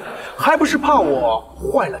走，还不是怕我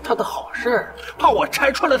坏了他的好事，怕我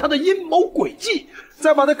拆穿了他的阴谋诡计，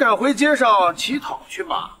再把他赶回街上乞讨去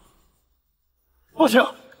吗？不行，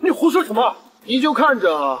你胡说什么？你就看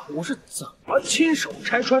着我是怎么亲手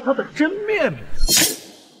拆穿他的真面目。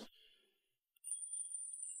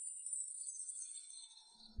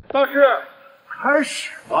大师，开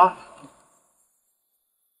始吧。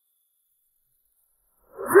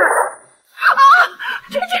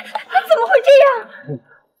这怎么会这样？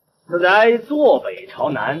此宅坐北朝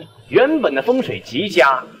南，原本的风水极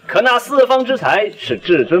佳，可纳四方之财，是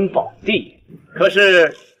至尊宝地。可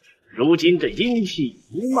是如今这阴气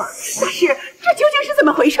弥漫，大师，这究竟是怎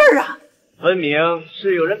么回事啊？分明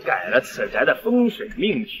是有人改了此宅的风水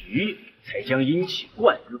命局，才将阴气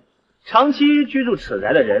灌入。长期居住此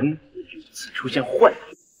宅的人由此出现幻觉，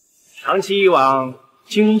长期以往，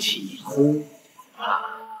精气一枯，怕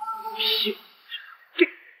性。这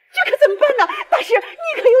可怎么办呢？大师，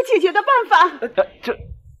你可有解决的办法？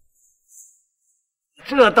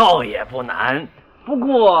这倒也不难，不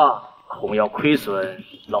过恐要亏损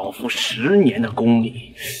老夫10年的功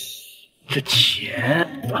力。这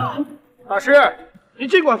钱，大师，你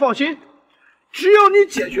尽管放心，只要你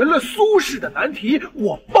解决了苏氏的难题，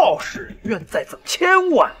我鲍氏愿再赠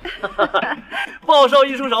1000万。鲍少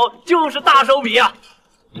一出手就是大手笔啊！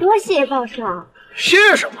多谢鲍少。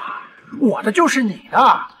谢什么？我的就是你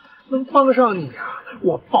的。能帮上你啊，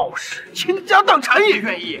我鲍氏倾家荡产也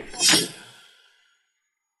愿意。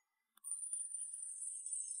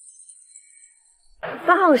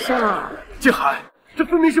鲍少，静涵，这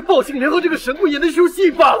分明是鲍姓联合这个神棍演的一出戏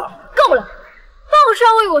罢了。够了！鲍少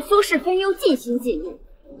为我苏氏分忧尽心尽力，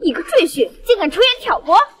你个赘婿竟敢出言挑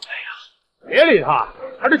拨！哎呀，别理他，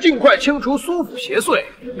还是尽快清除苏府邪祟，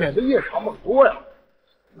免得夜长梦多呀。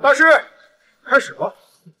大师，开始吧。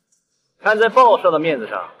看在鲍少的面子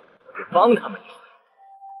上，我就帮他们一把。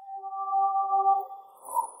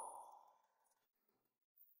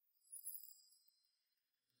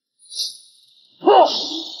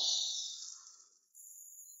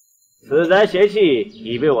此宅邪气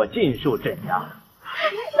已被我尽数镇压。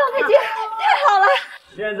老太君，太好了！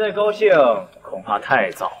现在高兴恐怕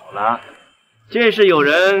太早了。这是有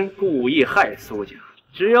人故意害苏家，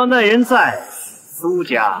只要那人在，苏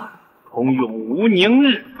家恐永无宁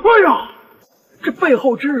日。哎呀，这背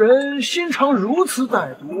后之人心肠如此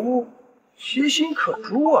歹毒，其心可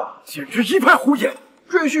诛啊！简直一派胡言！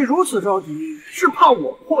赘婿如此着急，是怕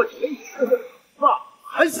我破解你那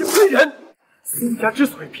还心非人。苏家之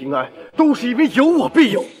所以平安，都是因为有我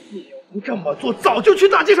必有。你要不这么做，早就去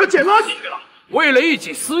大街上捡垃圾去了。为了一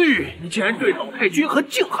己私欲，你竟然对老太君和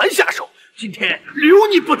静涵下手，今天留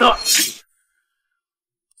你不得。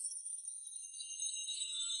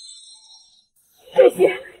这些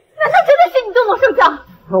难道真的是你动手手脚？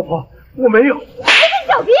老婆，我没有。你个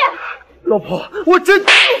狡辩！老婆，我真……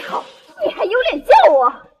靠！你还有脸叫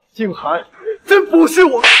我？静涵，真不是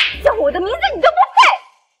我。叫我的名字你都不配！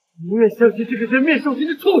宁愿相信这个人面兽心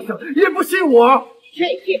的畜生，也不信我。这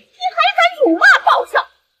些你还敢辱骂报上？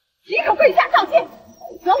即刻跪下道歉，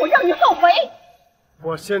否则我让你后悔！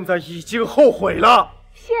我现在已经后悔了。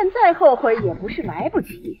现在后悔也不是来不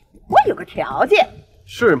及。我有个条件。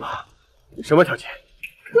是吗？什么条件？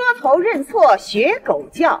磕头认错，学狗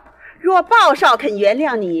叫。若鲍少肯原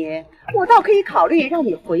谅你，我倒可以考虑让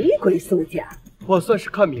你回归苏家。我算是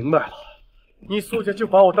看明白了，你苏家就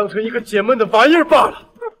把我当成一个解闷的玩意儿罢了。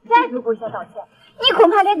再不跪下道歉，你恐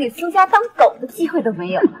怕连给苏家当狗的机会都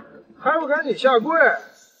没有了。还不赶紧下跪！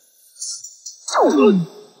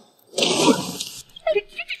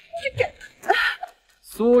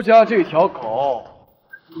苏家这条狗，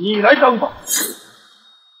你来当吧。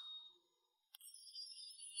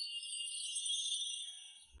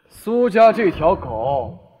苏家这条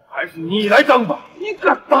狗，还是你来当吧。你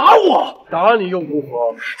敢打我？打你又如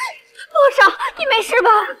何？鲍少，你没事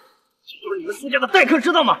吧？这都是你们苏家的待客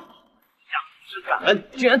之道吗？养之感恩，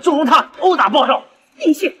竟然纵容他殴打鲍少！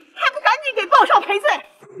李旭，还不赶紧给鲍少赔罪！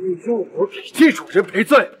你说我给这种人赔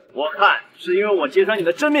罪？我看是因为我揭穿你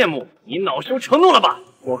的真面目，你恼羞成怒了吧？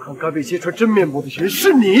我看该被揭穿真面目的人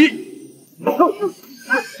是你。鲍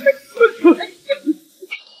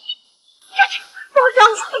少，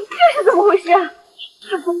这是怎么回事？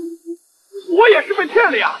我也是被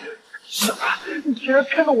骗了呀！什么？你竟然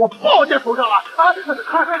骗到我鲍家头上了啊！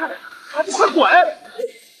还不快滚！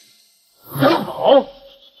走！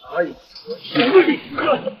哪有我你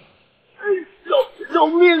个？饶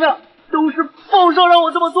命啊！都是鲍少让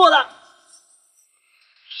我这么做的。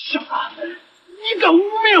什么？你敢污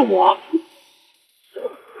蔑我？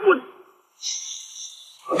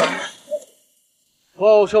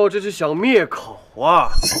鲍少这是想灭口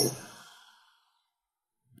啊！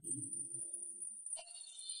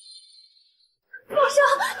鲍少，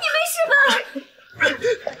你没事吧？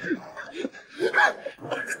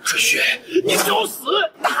春雪，你找死！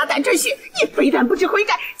大胆真血，你非但不知悔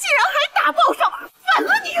改，竟然还打鲍少，反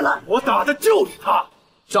了你了！我打的就是他，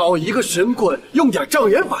找一个神棍，用点障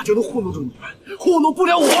眼法就能糊弄住你们，糊弄不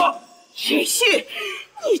了我。许旭，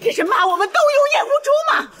你这是骂我们都有眼无珠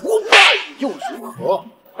吗？我骂又如何？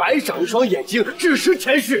白长一双眼睛，自食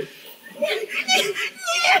前世。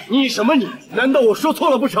你什么你？难道我说错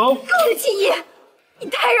了不成？够了，秦毅，你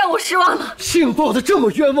太让我失望了。姓鲍的这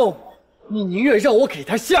么冤枉我，你宁愿让我给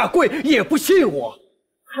他下跪，也不信我，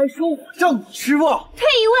还说我让你失望。退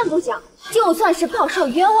一万步讲，就算是鲍少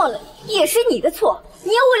冤枉了你，也是你的错。你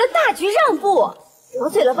要为了大局让步，得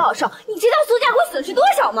罪了鲍少，你知道苏家会损失多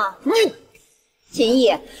少吗？秦毅，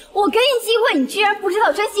我给你机会，你居然不知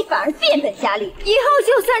道珍惜，反而变本加厉。以后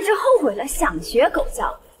就算是后悔了，想学狗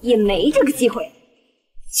叫，也没这个机会。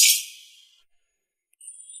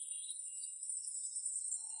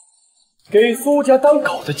给苏家当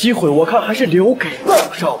狗的机会，我看还是留给鲍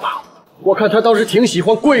少吧。我看他倒是挺喜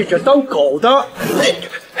欢跪着当狗的。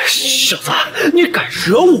小子，你敢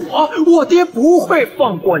惹我，我爹不会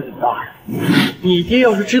放过你的。你爹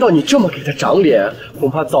要是知道你这么给他长脸，恐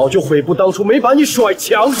怕早就悔不当初没把你甩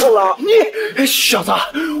墙上了。你小子，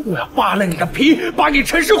我要扒了你的皮，把你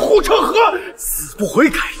陈氏护成河，死不悔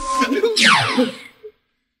改。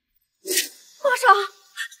鲍少，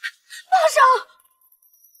鲍少。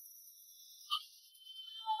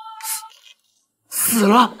死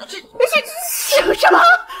了！这什么？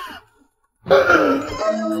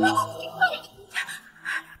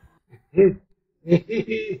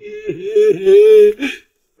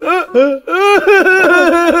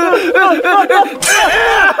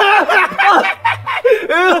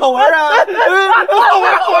好玩啊！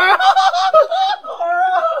好玩啊！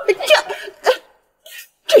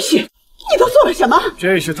这些你都做了什么？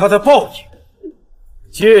这是他的报应。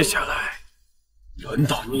接下来轮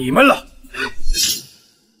到你们了。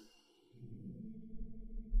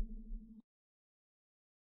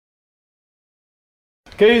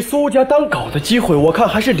给苏家当狗的机会，我看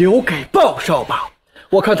还是留给鲍少吧。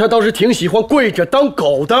我看他倒是挺喜欢跪着当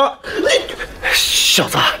狗的。小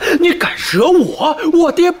子，你敢惹我，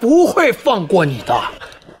我爹不会放过你的。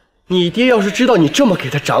你爹要是知道你这么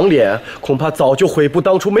给他长脸，恐怕早就悔不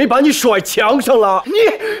当初没把你甩墙上了。你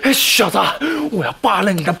小子，我要扒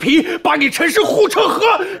了你的皮，把你陈氏护成河，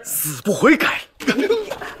死不悔改。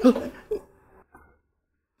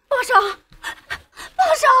鲍少，鲍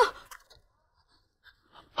少。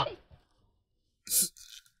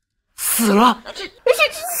死了！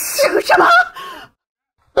什么？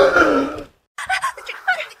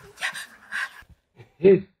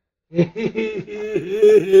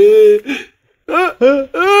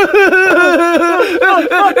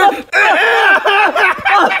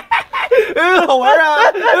好玩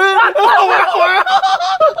啊！好玩，好玩啊！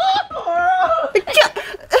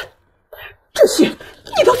这是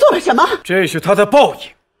你都做了什么？这是他的报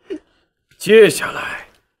应。接下来，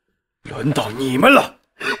轮到你们了。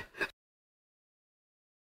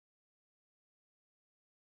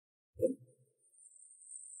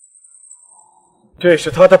这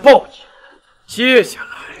是他的报应。接下来，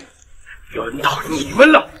轮到你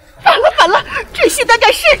们了。反了反了，这些胆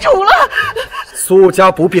敢弑主了！苏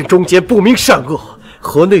家不辨忠奸，不明善恶，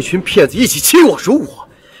和那群骗子一起欺我辱我，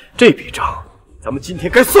这笔账咱们今天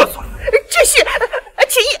该算算。这些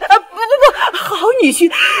秦毅，不，好女婿，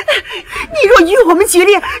你若与我们决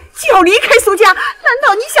裂，就要离开苏家，难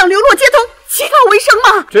道你想流落街头，乞讨为生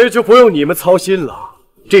吗？这就不用你们操心了，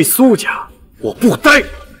这苏家我不待。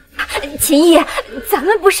秦毅，咱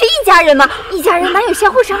们不是一家人吗？一家人哪有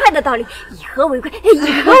相互伤害的道理？以和为贵，以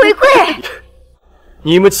和为贵。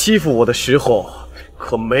你们欺负我的时候，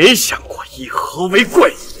可没想过以和为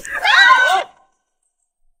贵。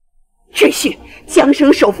这是江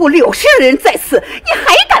省首富柳氏的人在此，你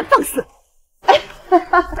还敢放肆？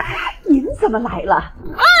您怎么来了？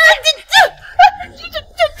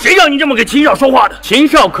谁让你这么给秦少说话的？秦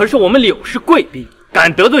少可是我们柳氏贵宾，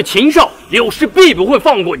敢得罪秦少，柳氏必不会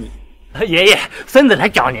放过你。爷爷，孙子来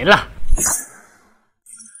找您了。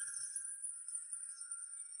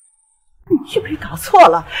你是不是搞错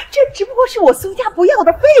了？这只不过是我苏家不要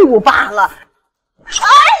的废物罢了。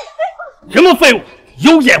什么废物？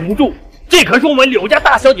有眼无珠！这可是我们柳家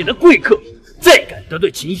大小姐的贵客，再敢得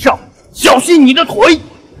罪秦少，小心你的腿！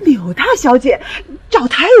柳大小姐，找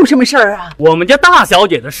她有什么事儿啊？我们家大小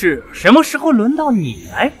姐的事，什么时候轮到你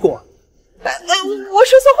来管？我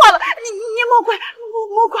说错话了，你莫怪，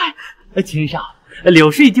莫怪。秦少，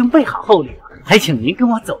柳氏已经备好厚礼了，还请您跟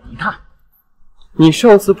我走一趟。你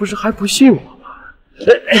上次不是还不信我吗？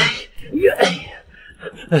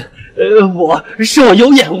我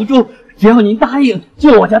有眼无珠，只要您答应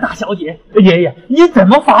救我家大小姐，爷爷你怎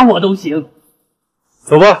么罚我都行。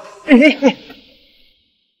走吧。呸！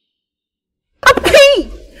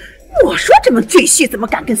我说这门赘婿怎么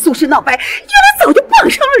敢跟苏氏闹掰，原来早就傍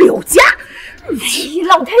上了柳家。老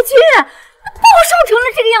太君，暴瘦成了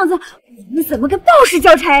这个样子，我们怎么跟暴氏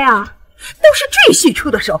交差啊？都是赘婿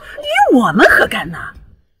出的手，与我们何干呢？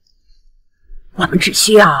我们只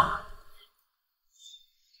需要……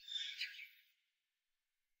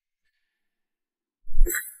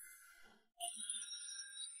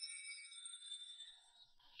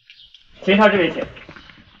秦少这边请。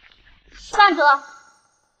站住！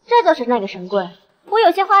这就是那个神棍，我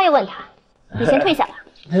有些话要问他，你先退下吧。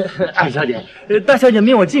二小姐，大小姐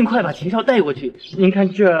命我尽快把秦少带过去。您看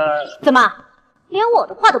这……怎么，连我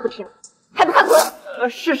的话都不听，还不快滚！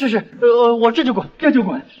是，我这就滚。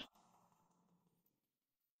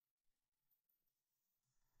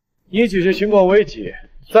你姐姐情况危急，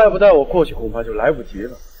再不带我过去，恐怕就来不及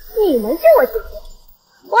了。你能治我姐姐？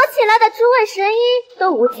我请来的诸位神医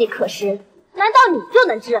都无计可施，难道你就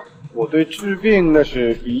能治？我对治病那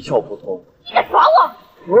是一窍不通。你在耍我！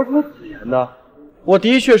何出此言呢？我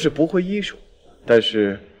的确是不会医术，但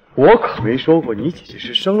是我可没说过你姐姐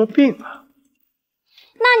是生了病啊。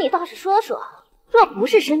那你倒是说说，若不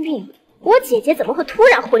是生病，我姐姐怎么会突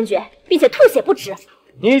然昏厥，并且吐血不止？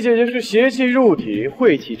你姐姐是邪气入体，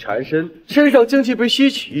晦气缠身，身上精气被吸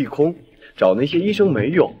取一空，找那些医生没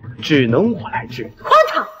用，只能我来治。荒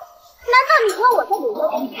唐！难道你说我在柳家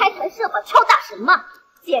给你开坛设法敲大神吗？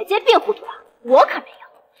姐姐病糊涂了，我可没有。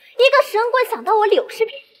一个神棍想到我柳氏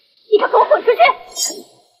病，你可给我滚出去！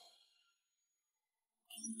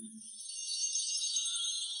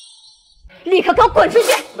立刻给我滚出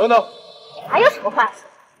去！等等，还有什么话说？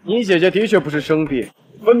你姐姐的确不是生病，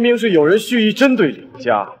分明是有人蓄意针对柳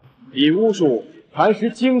家，以巫术蚕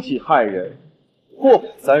食精气害人。过不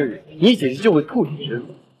3日，你姐姐就会吐血身亡，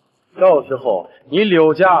到时候你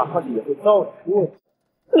柳家怕是也会遭人问题。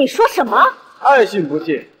你说什么？爱信不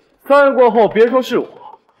信，3日过后，别说是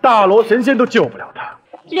我，大罗神仙都救不了他。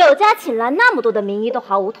柳家请来那么多的名医都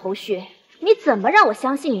毫无头绪，你怎么让我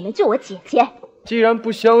相信你能救我姐姐？既然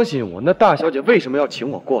不相信我，那大小姐为什么要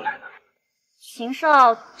请我过来呢？秦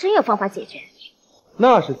少真有方法解决？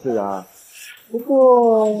那是自然，不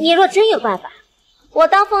过你若真有办法，我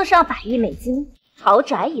当奉上100亿美金，豪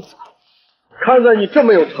宅一座。看在你这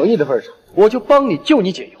么有诚意的份上，我就帮你救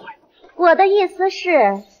你姐一回。我的意思是，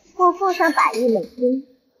我奉上100亿美金，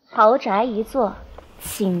豪宅一座，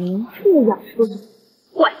请您不要出手，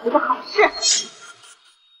管不个好事。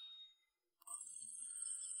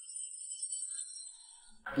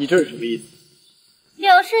你这是什么意思？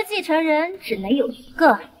柳氏继承人只能有一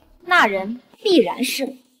个，那人必然是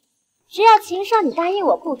我。只要秦少你答应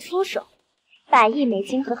我不出手，100亿美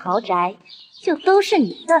金和豪宅就都是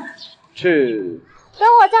你的。等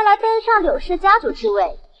我将来登上柳氏家主之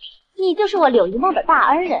位，你就是我柳一梦的大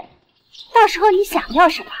恩人。到时候你想要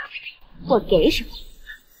什么，我给什么。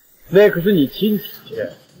那可是你亲姐姐，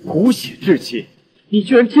骨血至亲，你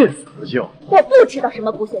居然见死不救！我不知道什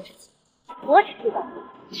么骨血至亲，我只知道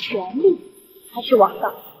权力才是王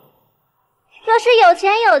道。若是有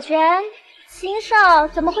钱有权，秦少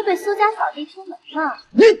怎么会对苏家扫地出门呢？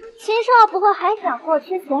秦少不会还想过之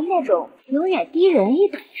前那种永远低人一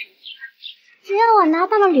等的生活。只要我拿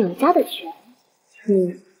到了柳家的权，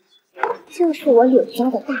你就是我柳家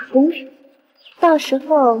的大功臣。到时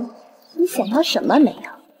候你想要什么没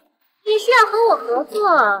有？你是要和我合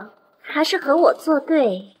作，还是和我作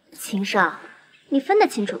对？秦少，你分得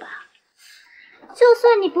清楚吧？就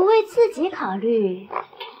算你不为自己考虑，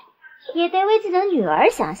也得为自己的女儿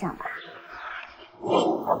想想吧。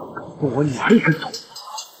动我女儿一根头，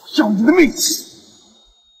要你的命！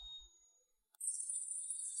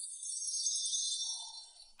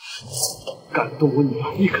敢动我女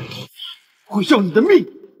儿一根头，会要你的命！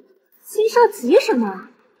秦少急什么？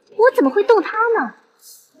我怎么会动他呢？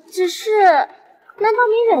只是，难道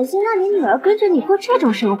你忍心让你女儿跟着你过这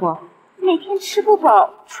种生活，每天吃不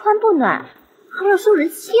饱穿不暖，还要受人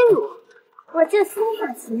欺辱？我就欣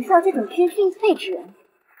赏秦少这种知进退之人。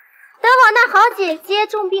等我那好姐姐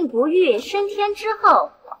重病不愈升天之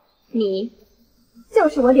后，你就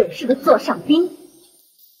是我柳氏的座上宾。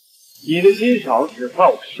你的欣赏只怕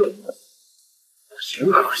我受不了，我嫌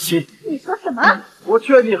恶心。你说什么？我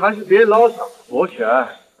劝你还是别老想着夺权。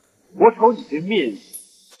我瞅你这面子，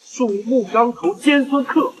树木张头尖酸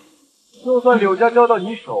刻薄，就算柳家交到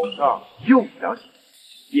你手上，用不了几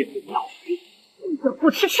年也会倒闭。你个不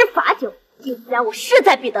吃罚酒，柳家我势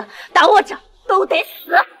在必得，打我掌都得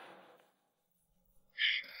死！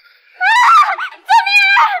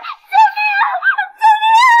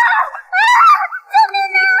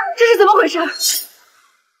这是怎么回事？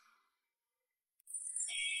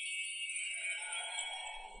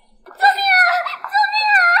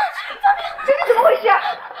这是怎么回事？救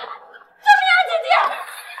命啊，姐姐！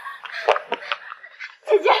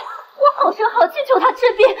姐姐，我好声好气求她治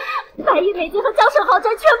病，100亿美金和江省豪宅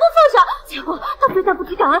全部奉上，结果她非但不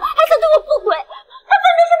知感恩，还想对我不轨。她分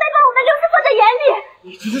明是没把我们柳氏放在眼里。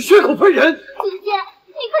你只是血口喷人！姐姐，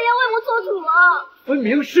你可要为我做主啊！分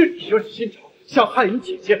明是你热心肠，想害你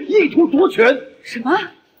姐姐，意图夺权。什么？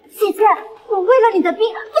姐姐，我为了你的病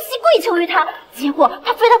不惜跪求于他，结果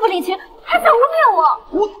他非但不领情，还想污蔑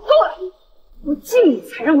我。我够了！我敬你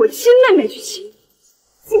才让我亲妹妹去请你，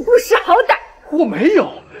竟不识好歹！我没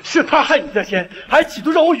有，是他害你在先，还企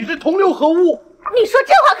图让我与之同流合污。你说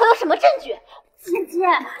这话可有什么证据？姐姐，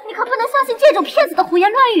你可不能相信这种骗子的胡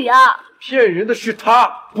言乱语啊！骗人的是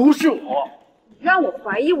他，不是我。让我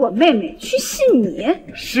怀疑我妹妹，去信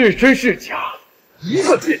你？是真是假，一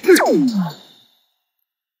个便知。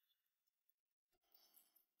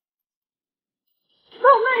那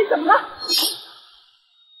我妹妹怎么了？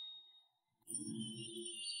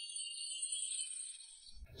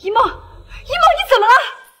一梦，你怎么了？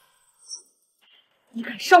你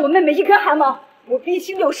敢伤我妹妹一根汗毛，我必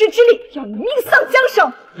行柳氏之力，要你命丧江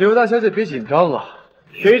省！柳大小姐别紧张啊，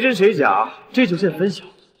谁真谁假，这就见分晓。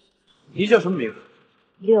你叫什么名字？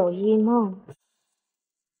柳一梦。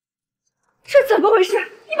这怎么回事？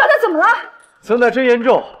你把她怎么了？曾带真言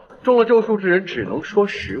咒，中了咒术之人只能说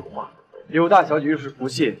实话。柳大小姐若是不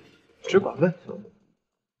信，只管问。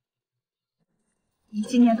你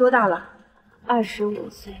今年多大了？25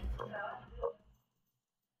岁。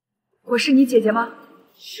我是你姐姐吗？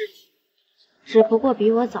是，只不过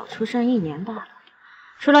比我早出生1年罢了。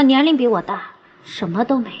除了年龄比我大，什么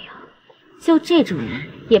都没有。就这种人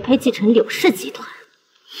也配继承柳氏集团？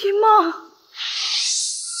一梦，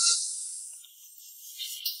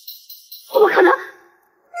怎么可能？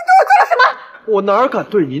你对我做了什么？我哪敢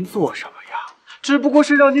对您做什么呀？只不过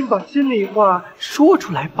是让您把心里话说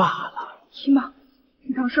出来罢了。一梦，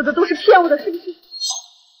你刚说的都是骗我的，是不是？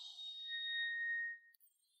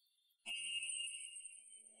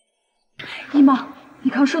一梦，你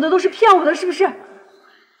刚说的都是骗我的，是不是？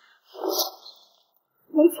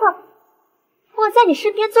没错，我在你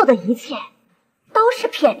身边做的一切都是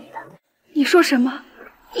骗你的。你说什么？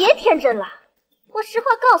别天真了，我实话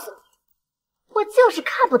告诉你，我就是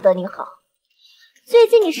看不得你好。最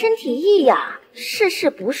近你身体异样，事事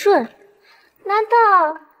不顺，难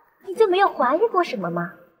道你就没有怀疑过什么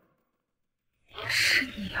吗？是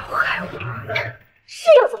你要害我？是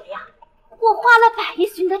又怎么样？我花了100亿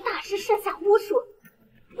寻得大师设下巫术，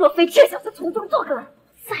若非这小子从中作梗，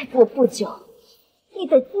再过不久，你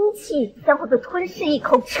的阴气将会被吞噬一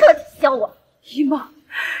口，彻底消亡。姨妈，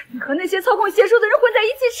你和那些操控邪术的人混在一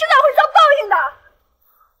起，迟早会遭报应的。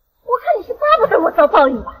我看你是巴不得我遭报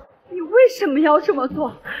应吧？你为什么要这么做？我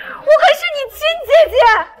还是你亲姐姐。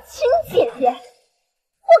亲姐姐？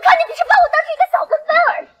我看你只是把我当成一个小跟班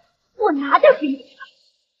而已。我哪点比你强？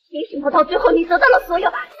凭什么到最后你得到了所有，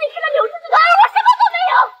你成了柳氏子的，而我什么都没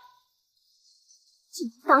有？只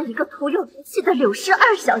能当一个徒有人气的柳氏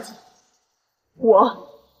二小姐。我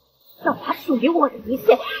要把属于我的一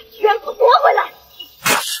切全部夺回来。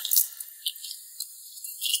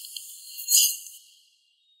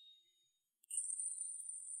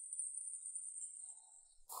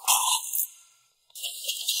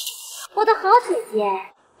我的好姐姐，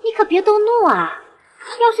你可别动怒啊！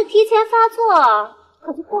要是提前发作，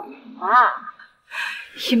可就不好了。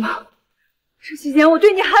姨妈，这些年我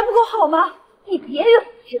对你还不够好吗？你别让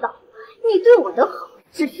我知道，你对我的好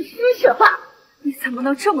只是施舍罢了。你怎么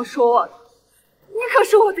能这么说我呢？你可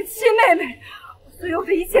是我的亲妹妹，我所有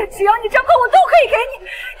的一切，只要你掌控我都可以给你，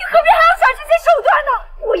你何必还要耍这些手段呢？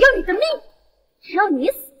我要你的命，只要你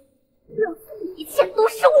死，让一切都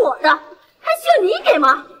是我的，还需要你给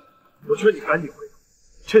吗？我劝你赶紧回头，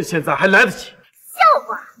趁现在还来得及。笑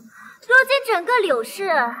话！如今整个柳氏，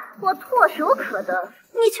我唾手可得，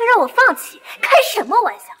你却让我放弃，开什么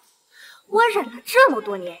玩笑？我忍了这么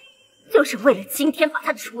多年，就是为了今天把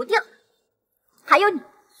他除掉。还有你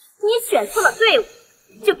选错了队伍，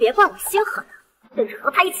就别怪我心狠了，等着和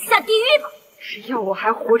他一起下地狱吧。只要我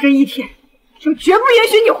还活着一天，就绝不允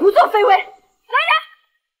许你胡作非为。来人！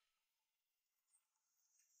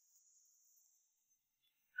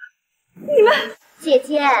你们，姐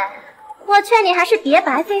姐，我劝你还是别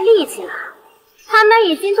白费力气了，他们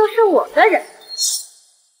已经都是我的人。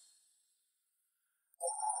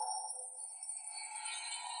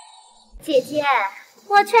姐姐，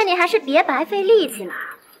我劝你还是别白费力气了，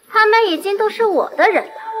他们已经都是我的人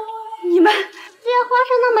了。你们只要花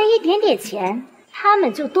上那么一点点钱，他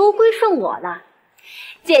们就都归顺我了。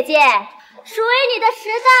姐姐，属于你的时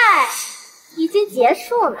代已经结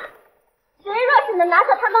束了。谁若是能拿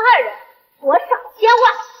下他们二人，我赏1000万，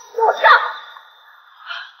我上！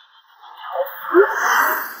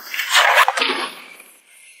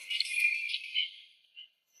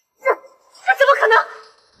这怎么可能？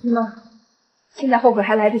姨妈，现在后悔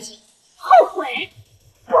还来得及。后悔？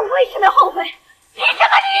我为什么要后悔？凭什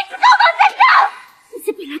么你一直高高在上？这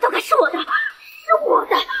些本来都该是我的，是我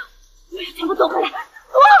的，我要全部夺回来，夺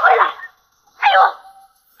回来！还有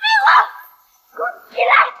命啊！给我起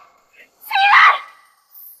来！起来！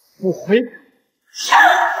不回。姨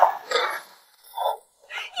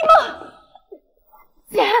妈，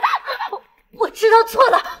姐，我知道错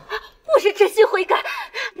了，我是真心悔改，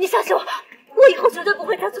你相信我，我以后绝对不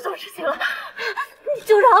会再做这种事情了，你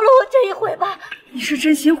就饶了我这一回吧。你是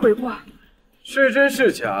真心悔过？是真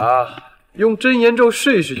是假，用真言咒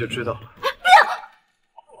试一试就知道了。不要！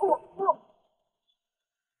我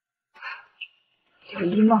柳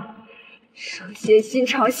姨妈，蛇蝎心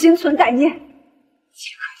肠，心存歹念，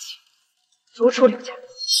即可期逐出柳家。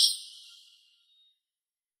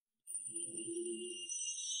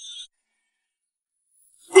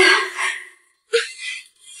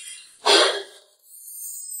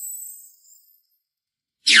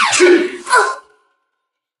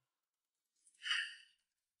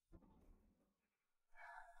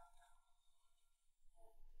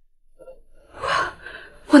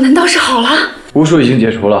我难道是好了？巫术已经解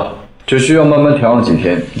除了，只需要慢慢调养几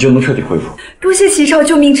天，你就能彻底恢复。多谢秦少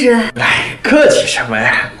救命之恩。哎，客气什么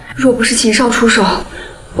呀？若不是秦少出手，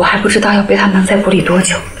我还不知道要被他蒙在鼓里多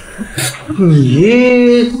久。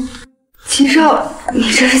你，秦少，你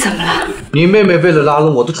这是怎么了？你妹妹为了拉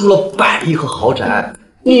拢我，都住了100亿和豪宅，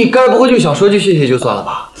你该不会就想说句谢谢就算了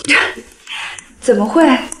吧？怎么会？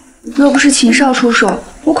若不是秦少出手，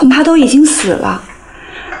我恐怕都已经死了。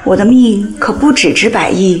我的命可不只值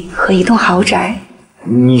100亿和一栋豪宅。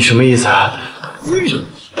你什么意思啊？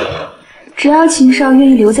只要秦少愿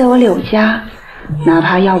意留在我柳家，哪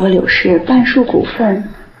怕要我柳氏半数股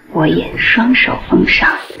份，我也双手奉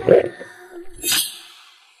上。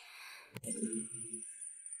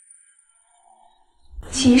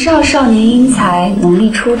秦少少年英才，能力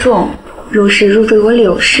出众，若是入赘我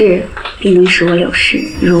柳氏，必能使我柳氏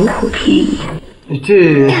如虎添翼。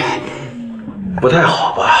这不太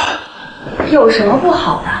好吧？有什么不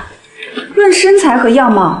好的？论身材和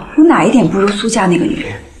样貌，我哪一点不如苏家那个女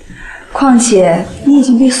人？况且你已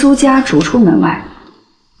经被苏家逐出门外，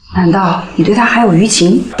难道你对她还有余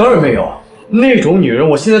情？当然没有，那种女人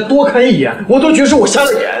我现在多看一眼，我都觉得是我瞎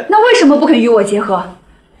了眼。那为什么不肯与我结合？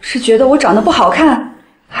是觉得我长得不好看，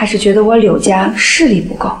还是觉得我柳家势力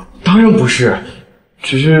不够？当然不是，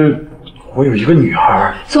只是我有一个女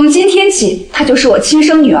儿。从今天起，她就是我亲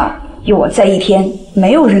生女儿，有我在一天，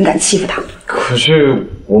没有人敢欺负她。可是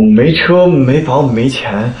我没车、没房、没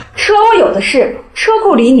钱。车我有的是，车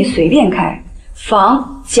库里你随便开，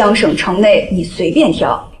房江省城内你随便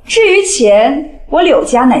挑。至于钱，我柳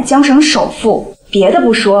家乃江省首富，别的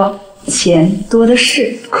不说，钱多的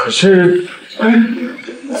是。可是，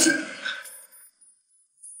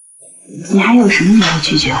你还有什么理由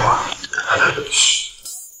拒绝我？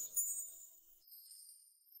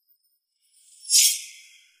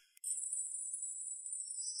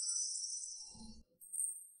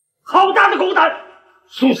好大的狗胆！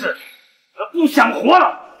苏氏，我不想活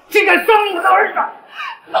了，竟敢伤我的儿子！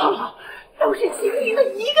姥姥，都是秦姨的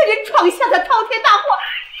一个人闯下的滔天大祸，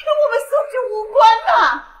与我们苏氏无关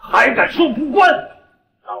呐！还敢说无关？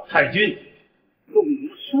老太君，用你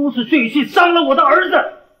们苏氏赘婿伤了我的儿子，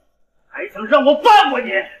还想让我放过你？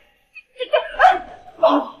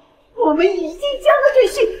姥姥，我们已经将那赘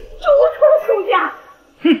婿逐出苏家。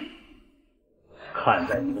哼！看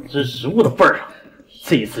在你们识时务的份上，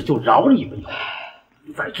这次就饶了你们一回，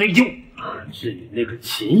不再追究。至于那个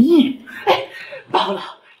秦毅，姥姥，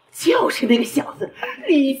就是那个小子，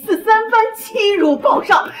屡次三番欺辱报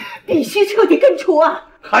上，必须彻底根除啊！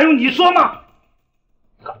还用你说吗？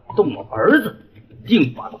敢动我儿子，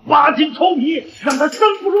定把他扒筋抽皮，让他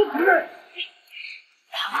生不如死！姥姥，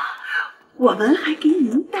我们还给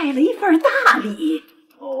您带了一份大礼。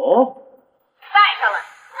哦，带上来。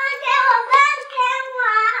给我放开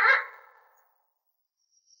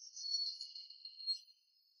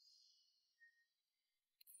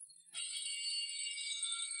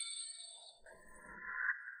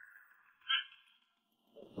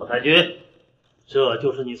我！老太君，这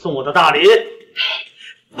就是你送我的大礼。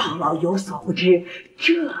姥姥有所不知，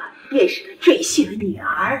这便是那赘婿的女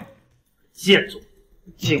儿。贱种，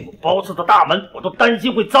进我包氏的大门，我都担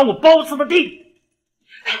心会脏我包氏的地。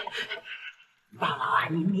姥姥啊，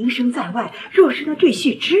您名声在外，若是那赘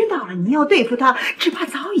婿知道了您要对付他，只怕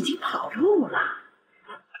早已经跑路了。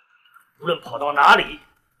无论跑到哪里，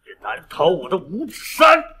也难逃我的五指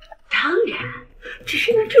山。当然，只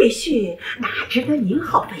是那赘婿哪值得您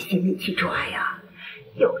耗费心力去抓呀？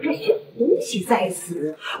有这小东西在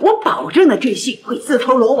此，我保证那赘婿会自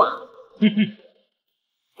投罗网。哼哼，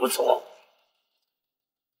不错。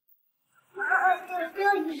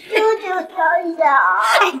舅小小，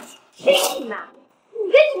去你妈！你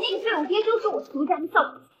跟你那个废物爹就说我苏家，你小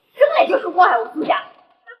子生来就是祸害我苏家。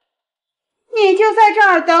你就在这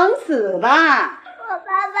儿等死吧！我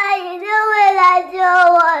爸爸一定会来救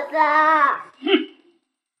我的。哼，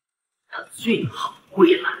他最好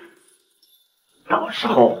归来，到时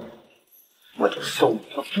候我就送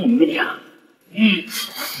你们父女俩一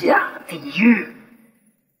起下地狱。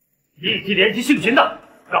立即联系姓秦的，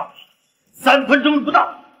告诉他3分钟不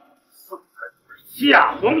到送他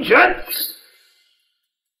下黄泉。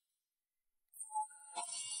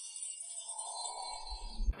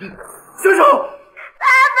小手，爸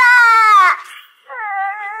爸！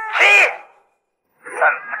嘿，3分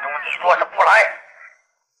钟你若是不来，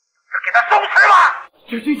就给他收拾吧。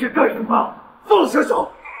这些干什么？放小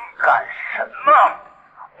手！干什么？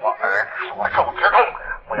我儿子所受之痛，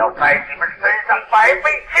我要在你们身上100倍、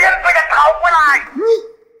1000倍的讨回来。秦毅，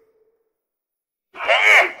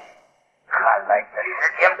看来你的时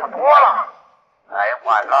间不多了，再晚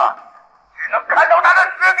了，只能看到他的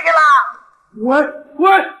尸体了。喂！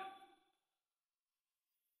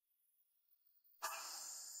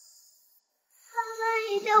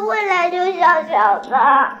一定会来救小小的。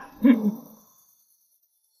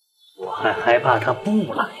我还害怕他不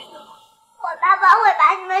来呢。我爸爸会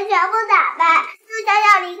把你们全部打败，就想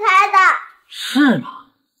要离开的。是吗？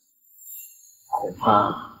恐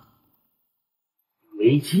怕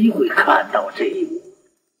没机会看到这一幕。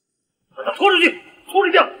把他拖出去，处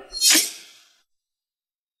理掉。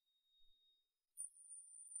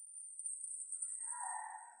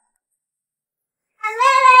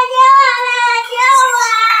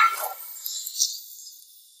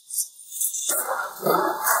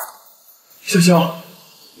小小，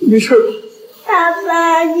没事吧？爸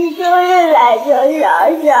爸，你终于来救小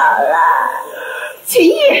小了。秦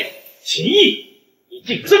毅，秦毅，你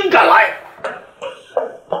竟真敢来！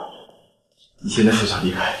你现在是想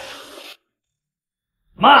离开？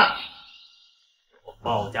慢！我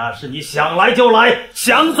鲍家是你想来就来、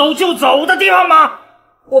想走就走的地方吗？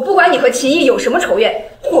我不管你和秦毅有什么仇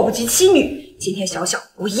怨，祸不及妻女。今天小小，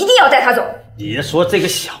我一定要带他走。别说这个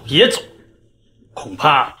小野种，恐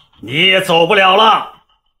怕你也走不了了。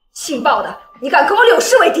姓鲍的，你敢跟我柳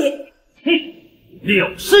氏为敌？哼，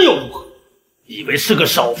柳氏又如何？以为是个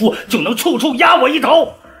首富就能处处压我一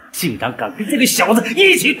头，竟然敢跟这个小子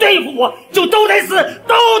一起对付我，就都得死，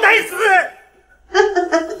都得死！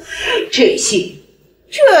志勋，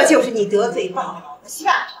这就是你得罪鲍老的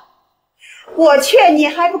下场。我劝你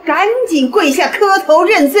还不赶紧跪下磕头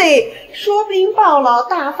认罪，说不定鲍老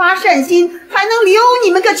大发善心，还能留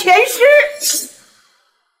你们个全尸。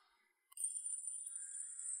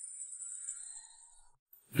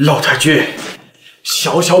老太君，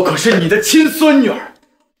小小可是你的亲孙女儿，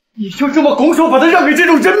你就这么拱手把她让给这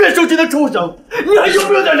种人面兽心的畜生，你还有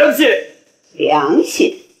没有点良心？良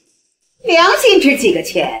心？良心值几个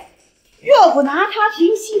钱？若不拿它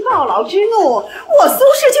平息鲍老之怒，我苏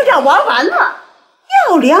氏就这样玩完了。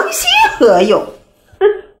要良心何用？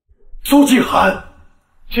苏静涵，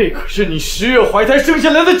这可是你10月怀胎生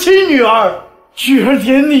下来的亲女儿，居然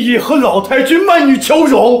连你也和老太君卖女求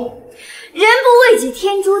荣！人不为己，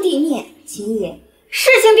天诛地灭。秦爷，事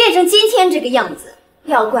情变成今天这个样子，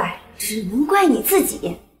要怪只能怪你自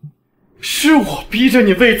己。是我逼着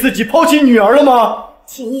你为自己抛弃女儿了吗？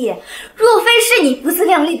秦爷，若非是你不自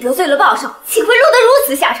量力得罪了鲍少，岂会落得如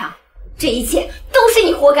此下场？这一切都是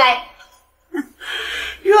你活该。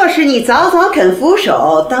若是你早早肯俯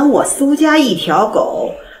首，当我苏家一条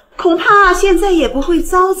狗，恐怕现在也不会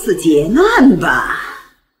遭此劫难吧。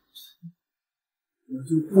我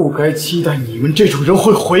就不该期待你们这种人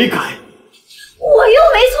会悔改。我又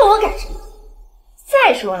没错，我改什么？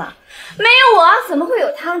再说了，没有我怎么会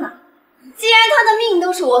有他呢？既然他的命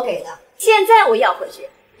都是我给的，现在我要回去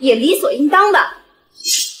也理所应当吧。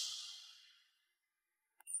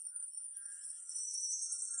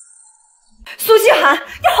苏希寒，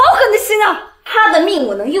你好狠的心啊！他的命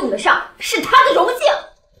我能用得上，是他的荣幸。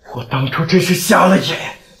我当初真是瞎了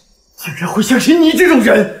眼，竟然会相信你这种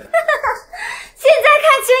人。现在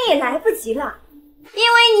看清也来不及了，因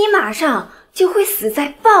为你马上就会死在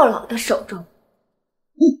鲍老的手中。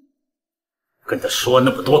跟他说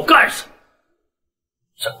那么多干什么？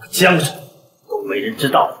整个江城都没人知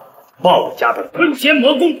道鲍家的吞天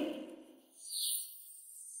魔功。今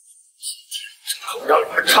天正好让你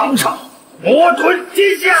们尝尝魔吞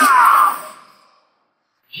天下！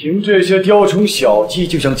凭这些雕虫小技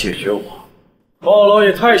就想解决我，鲍老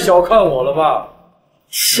也太小看我了吧！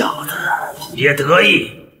小子，别得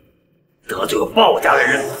意，得罪我鲍家的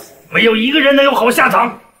人，没有一个人能有好下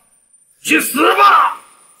场。去死吧！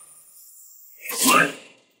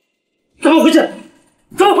怎么回事？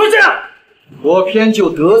怎么回事？我偏就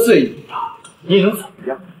得罪你了，你能怎么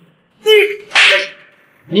样？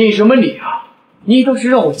你什么你啊？你倒是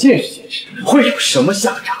让我见识见识，会有什么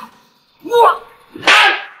下场？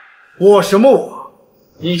我什么我？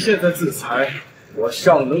你现在自裁，我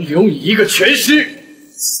尚能留你一个全尸。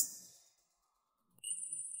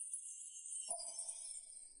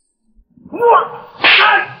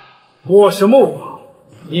我什么我？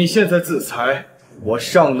你现在自裁，我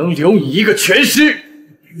尚能留你一个全尸。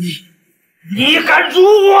你敢辱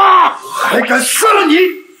我？还敢杀了你！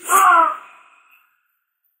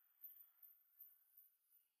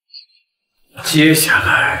接下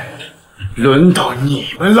来轮到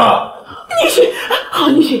你们了。女婿，好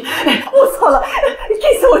女婿，我错了，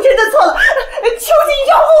这次我真的错了，求你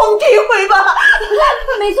饶了我们这一回吧。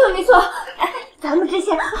没错没错，咱们之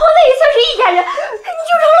前好歹也算是一家人，你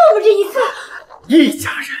就饶了我们这一次。一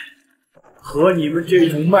家人？和你们这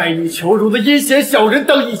种卖女求荣的阴险小人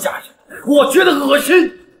当一家人，我觉得恶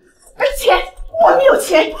心。钱，我们有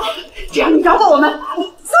钱，只要你饶了我们，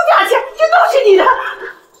苏家钱就都是你的。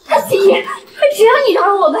秦爷，只要你饶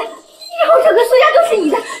了我们，以后整个苏家都是你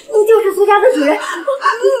的，你就是苏家的主人。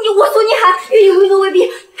我苏宁寒愿意为奴为婢，你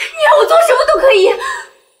让我做什么都可以。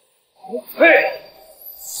配！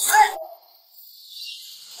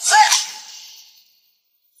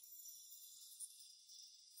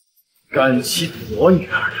敢欺负我女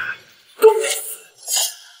儿的，